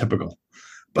very untypical.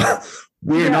 But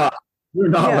we're not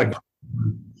like.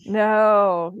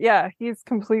 No, he's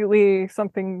completely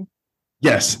something.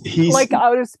 Yes, he's like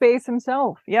out of space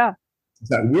himself. Yeah.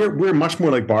 that we're much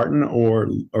more like Barton or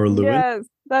LLEWYN. Yes,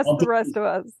 that's the rest of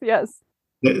us. Yes.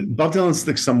 Bob Dylan's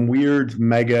like some weird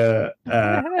mega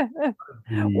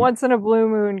Once in a blue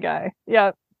moon guy.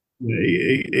 Yeah.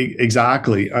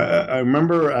 exactly. I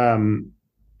remember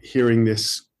hearing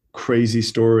this crazy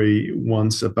story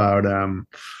once about there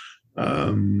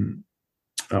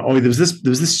was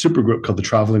this super group called the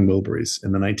Traveling Wilburys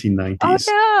in the Oh 1990s.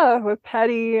 yeah, with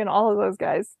Petty and all of those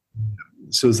guys.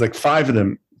 So it's like five of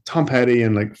them, Tom Petty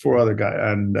and like four other guys,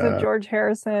 and Is it George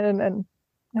Harrison and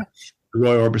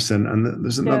Roy Orbison, and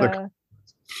there's another. yeah.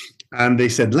 And they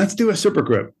said, let's do a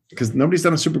supergroup because nobody's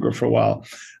done a supergroup for a while.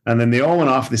 And then they all went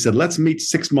off. They said, let's meet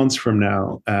 6 months from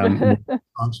now.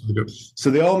 So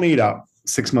they all meet up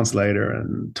 6 months later,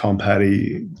 and Tom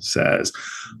Petty says,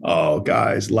 "Oh,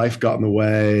 guys, life got in the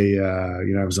way.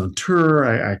 I was on tour.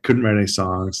 I couldn't write any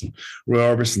songs." And Roy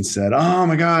Orbison said, "Oh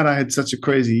my God, I had such a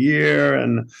crazy year,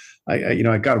 and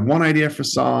I got one idea for a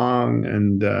song,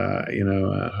 and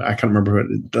I can't remember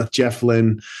what Jeff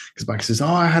Lynne, because Mike says, 'Oh,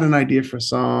 I had an idea for a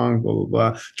song.' Blah blah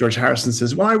blah." George Harrison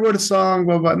says, "Well, I wrote a song."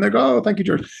 Blah blah, and they go, "Oh, thank you,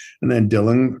 George." And then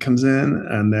Dylan comes in,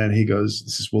 and then he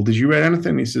says, "Well, did you write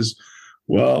anything?" And he says,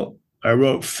 "Well, I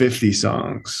wrote 50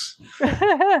 songs."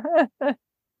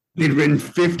 He'd written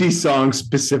 50 songs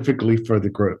specifically for the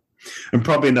group, and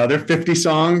probably another 50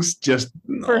 songs just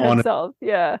For on himself.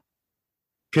 Yeah.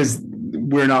 because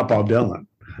we're not Bob Dylan.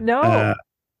 No.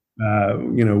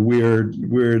 Weird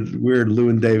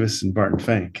Llewyn Davis and Barton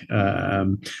Fink.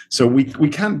 So we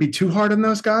can't be too hard on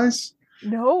those guys,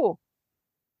 No.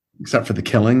 except for the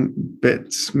killing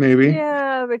bits, maybe.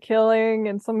 Yeah, the killing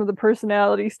and some of the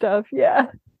personality stuff. Yeah.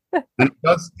 And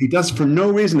he does for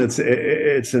no reason. It's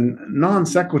a non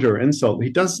sequitur insult.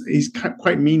 He's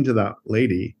quite mean to that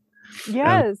lady.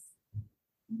 Yes.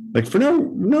 Like for no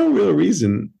real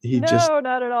reason.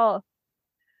 Not at all.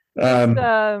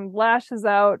 Lashes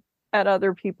out at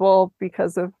other people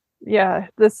because of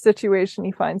this situation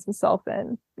he finds himself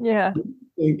in. Yeah.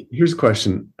 Here's a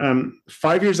question.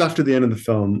 5 years after the end of the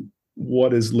film,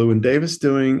 what is Llewyn Davis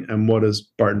doing and what is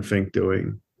Barton Fink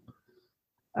doing?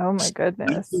 Oh my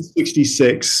goodness.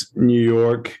 1966, New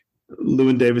York,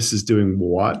 Llewyn Davis is doing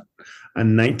what?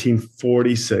 And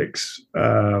 1946,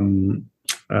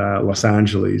 Los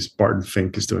Angeles, Barton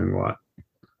Fink is doing what?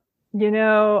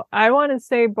 I want to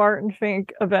say Barton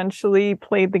Fink eventually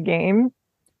played the game.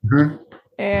 Mm-hmm.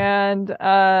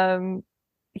 And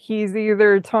he's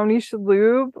either Tony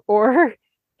Shalhoub or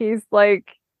he's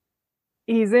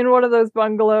in one of those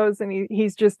bungalows and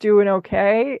he's just doing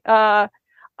okay.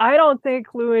 I don't think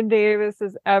Llewyn Davis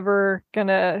is ever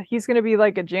he's gonna be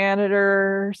like a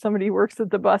janitor or somebody who works at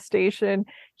the bus station.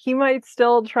 He might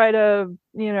still try to,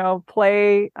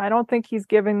 play. I don't think he's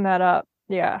giving that up.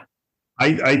 Yeah.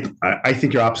 I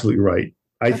think you're absolutely right.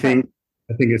 I think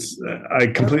I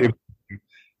completely agree.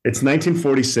 It's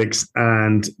 1946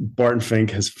 and Barton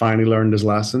Fink has finally learned his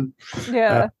lesson.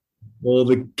 Yeah. All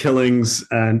the killings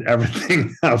and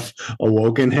everything have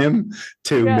awoken him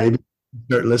to maybe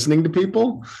start listening to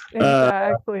people.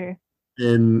 Exactly.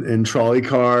 In trolley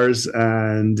cars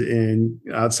and in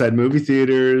outside movie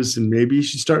theaters, and maybe you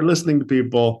should start listening to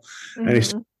people.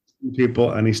 Mm-hmm.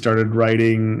 And he started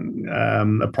writing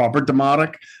a proper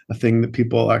demotic, a thing that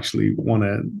people actually want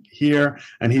to hear.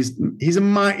 And he's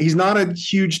not a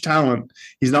huge talent.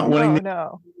 He's not winning.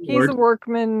 No, he's a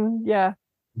workman. Yeah,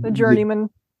 the journeyman.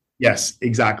 Yes,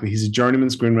 exactly. He's a journeyman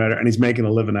screenwriter, and he's making a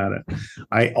living at it.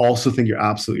 I also think you're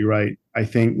absolutely right. I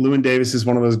think Llewyn Davis is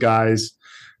one of those guys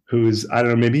who's, I don't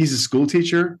know, maybe he's a school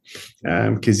teacher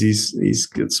because he's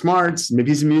good smarts. Maybe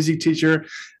he's a music teacher.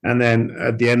 And then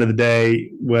at the end of the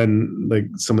day, when like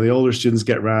some of the older students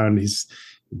get around,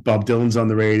 Bob Dylan's on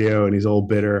the radio and he's all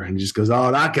bitter and he just goes,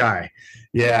 "Oh, that guy.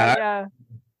 Yeah.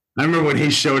 I remember when he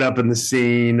showed up in the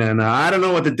scene, and I don't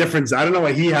know what the difference. I don't know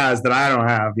what he has that I don't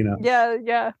have,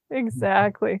 Yeah,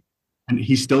 exactly. And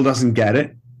he still doesn't get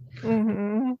it.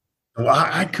 Mm-hmm. Well,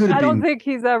 I don't think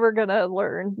he's ever gonna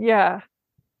learn. Yeah.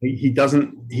 He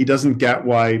doesn't get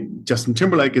why Justin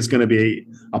Timberlake is going to be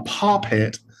a pop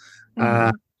hit,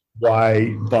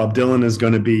 why Bob Dylan is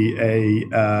going to be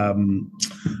an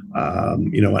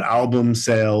album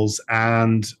sales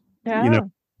and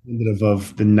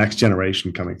of the next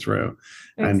generation coming through.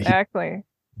 Exactly. And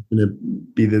he's going to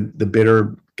be the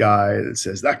bitter guy that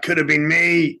says that could have been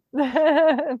me.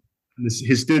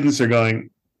 His students are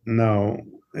going, "No,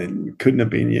 it couldn't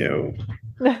have been you."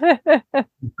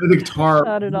 The guitar,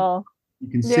 not at all. You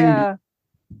can sing,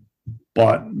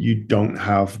 but you don't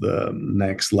have the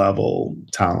next level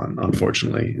talent.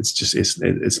 Unfortunately,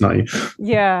 it's not you.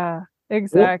 Yeah,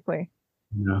 exactly.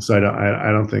 So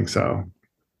I don't think so.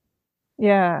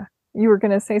 Yeah. You were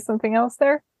going to say something else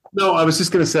there? No, I was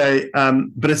just going to say,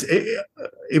 but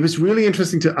it was really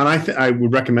interesting to, and I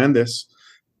would recommend this.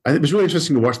 It was really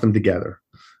interesting to watch them together,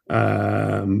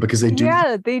 because they do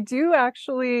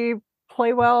actually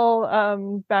play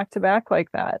well back to back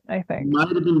like that, I think.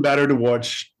 Might have been better to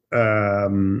watch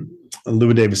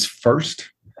LLEWYN Davis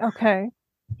first. Okay.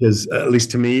 Because at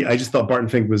least to me, I just thought Barton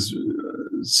Fink was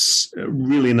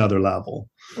really another level.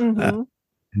 Mm-hmm.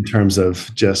 In terms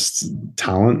of just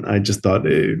talent. I just thought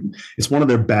it's one of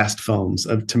their best films.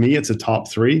 To me, it's a top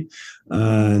three.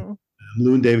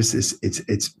 LLEWYN Davis is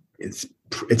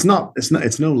it's no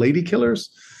Lady Killers.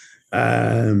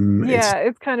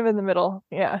 It's kind of in the middle.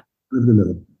 Yeah, in the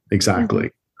middle,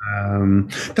 exactly.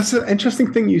 That's an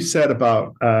interesting thing you said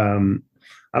about, and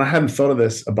I hadn't thought of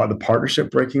this about the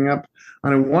partnership breaking up.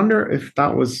 And I wonder if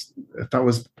that was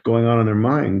going on in their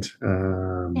mind.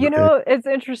 It's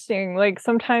interesting. Like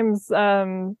sometimes,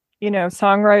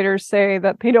 songwriters say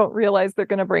that they don't realize they're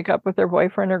going to break up with their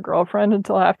boyfriend or girlfriend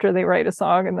until after they write a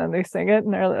song and then they sing it.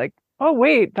 And they're like, oh,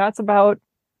 wait, that's about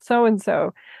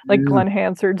so-and-so. Like Glenn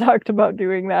Hansard talked about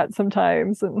doing that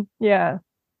sometimes. And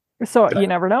so you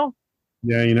never know.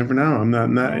 Yeah, you never know.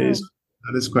 That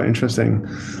is quite interesting.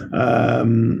 I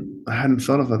hadn't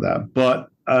thought of that. But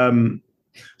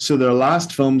so their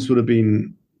last films would have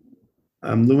been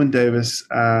LLEWYN Davis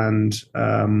and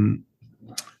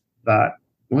that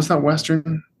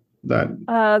Western that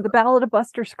The Ballad of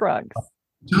Buster Scruggs.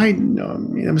 I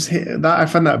know it was I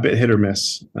find that a bit hit or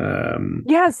miss.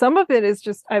 Some of it is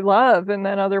just I love, and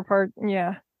then other part,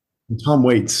 Tom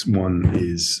Waits one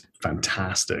is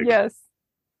fantastic. Yes.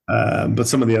 But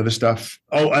some of the other stuff.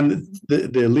 Oh, and the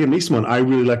Liam Neeson one I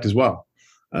really liked as well.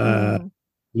 Liam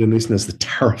Neeson is the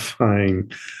terrifying.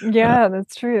 Yeah,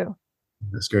 that's true.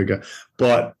 That's very good.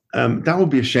 But that would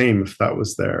be a shame if that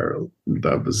was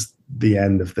the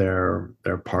end of their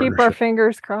partnership. Keep our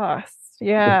fingers crossed.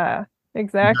 Yeah,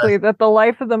 exactly. That the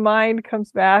life of the mind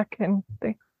comes back and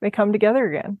they come together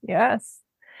again. Yes.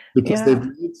 Because they've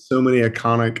made so many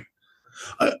iconic.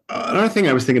 Another thing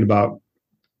I was thinking about,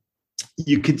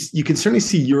 you can certainly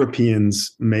see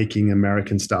Europeans making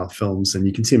American style films, and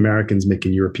you can see Americans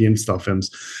making European style films,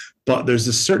 but there's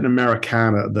a certain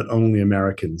Americana that only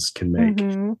Americans can make.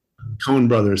 Mm-hmm. Coen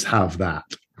brothers have that.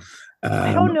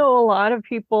 I don't know a lot of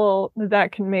people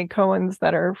that can make Coens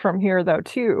that are from here though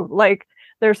too. Like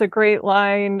there's a great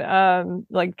line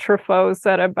like Truffaut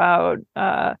said about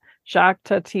Jacques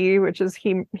Tati, which is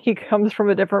he comes from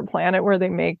a different planet where they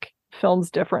make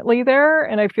films differently there,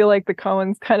 and I feel like the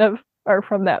Coens kind of are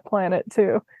from that planet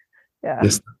too. Yeah.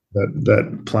 Yes,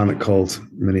 that planet called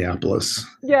Minneapolis.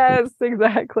 Yes,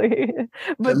 exactly.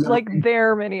 But like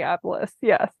their Minneapolis,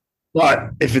 yes.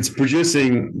 But if it's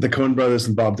producing the Coen brothers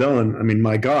and Bob Dylan, I mean,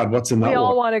 my God, what's in that? We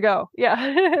all want to go.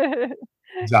 Yeah.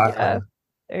 Exactly. Yeah,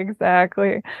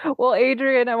 exactly. Well,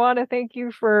 Adrian, I want to thank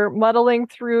you for muddling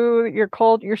through your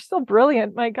cold. You're still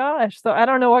brilliant. My gosh. So I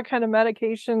don't know what kind of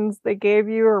medications they gave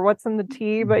you or what's in the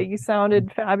tea, but you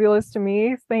sounded fabulous to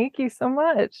me. Thank you so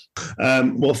much.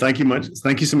 Well, thank you much.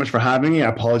 Thank you so much for having me. I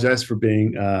apologize for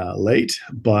being late,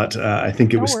 but I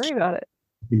think don't worry about it.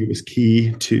 I think it was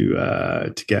key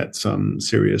to get some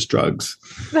serious drugs.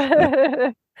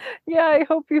 Yeah, I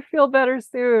hope you feel better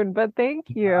soon. But thank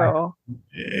you.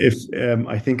 If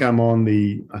I think I'm on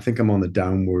the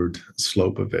downward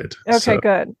slope of it. Okay, so,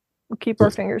 good. We'll keep our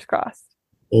fingers crossed.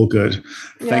 All good.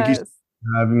 Yes. Thank you for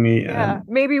having me. Yeah,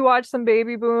 maybe watch some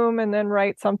Baby Boom and then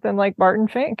write something like Barton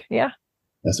Fink. Yeah.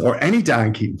 Yes, or any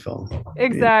Dan Keaton film.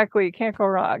 Exactly. Yeah. Can't go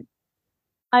wrong.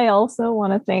 I also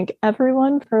want to thank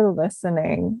everyone for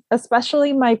listening,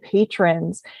 especially my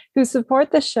patrons who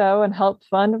support the show and help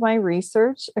fund my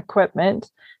research,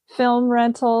 equipment, film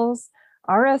rentals,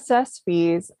 RSS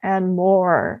fees, and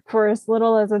more for as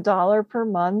little as $1 per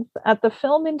month at the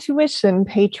Film Intuition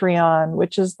Patreon,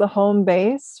 which is the home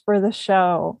base for the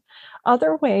show.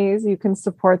 Other ways you can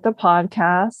support the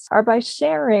podcast are by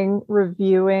sharing,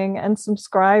 reviewing, and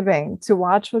subscribing to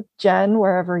Watch with Jen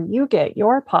wherever you get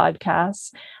your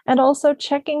podcasts, and also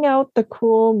checking out the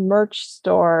cool merch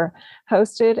store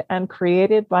hosted and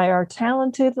created by our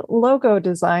talented logo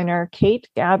designer, Kate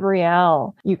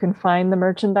Gabrielle. You can find the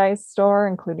merchandise store,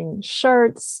 including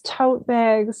shirts, tote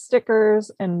bags, stickers,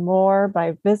 and more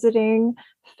by visiting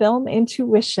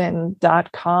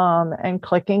filmintuition.com and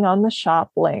clicking on the shop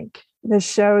link. The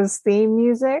show's theme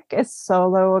music is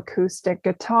Solo Acoustic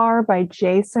Guitar by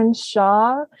Jason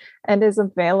Shaw and is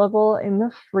available in the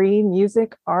free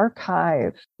music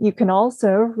archive. You can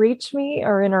also reach me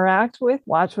or interact with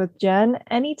Watch with Jen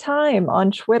anytime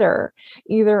on Twitter,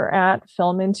 either at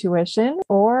Film Intuition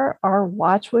or our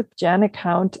Watch with Jen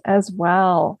account as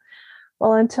well.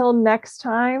 Well, until next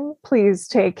time, please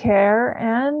take care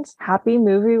and happy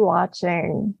movie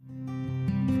watching.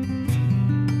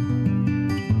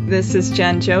 This is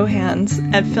Jen Johans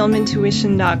at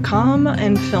filmintuition.com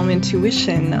and Film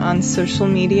Intuition on social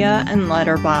media and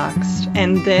Letterboxd.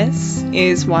 And this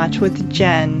is Watch with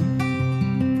Jen.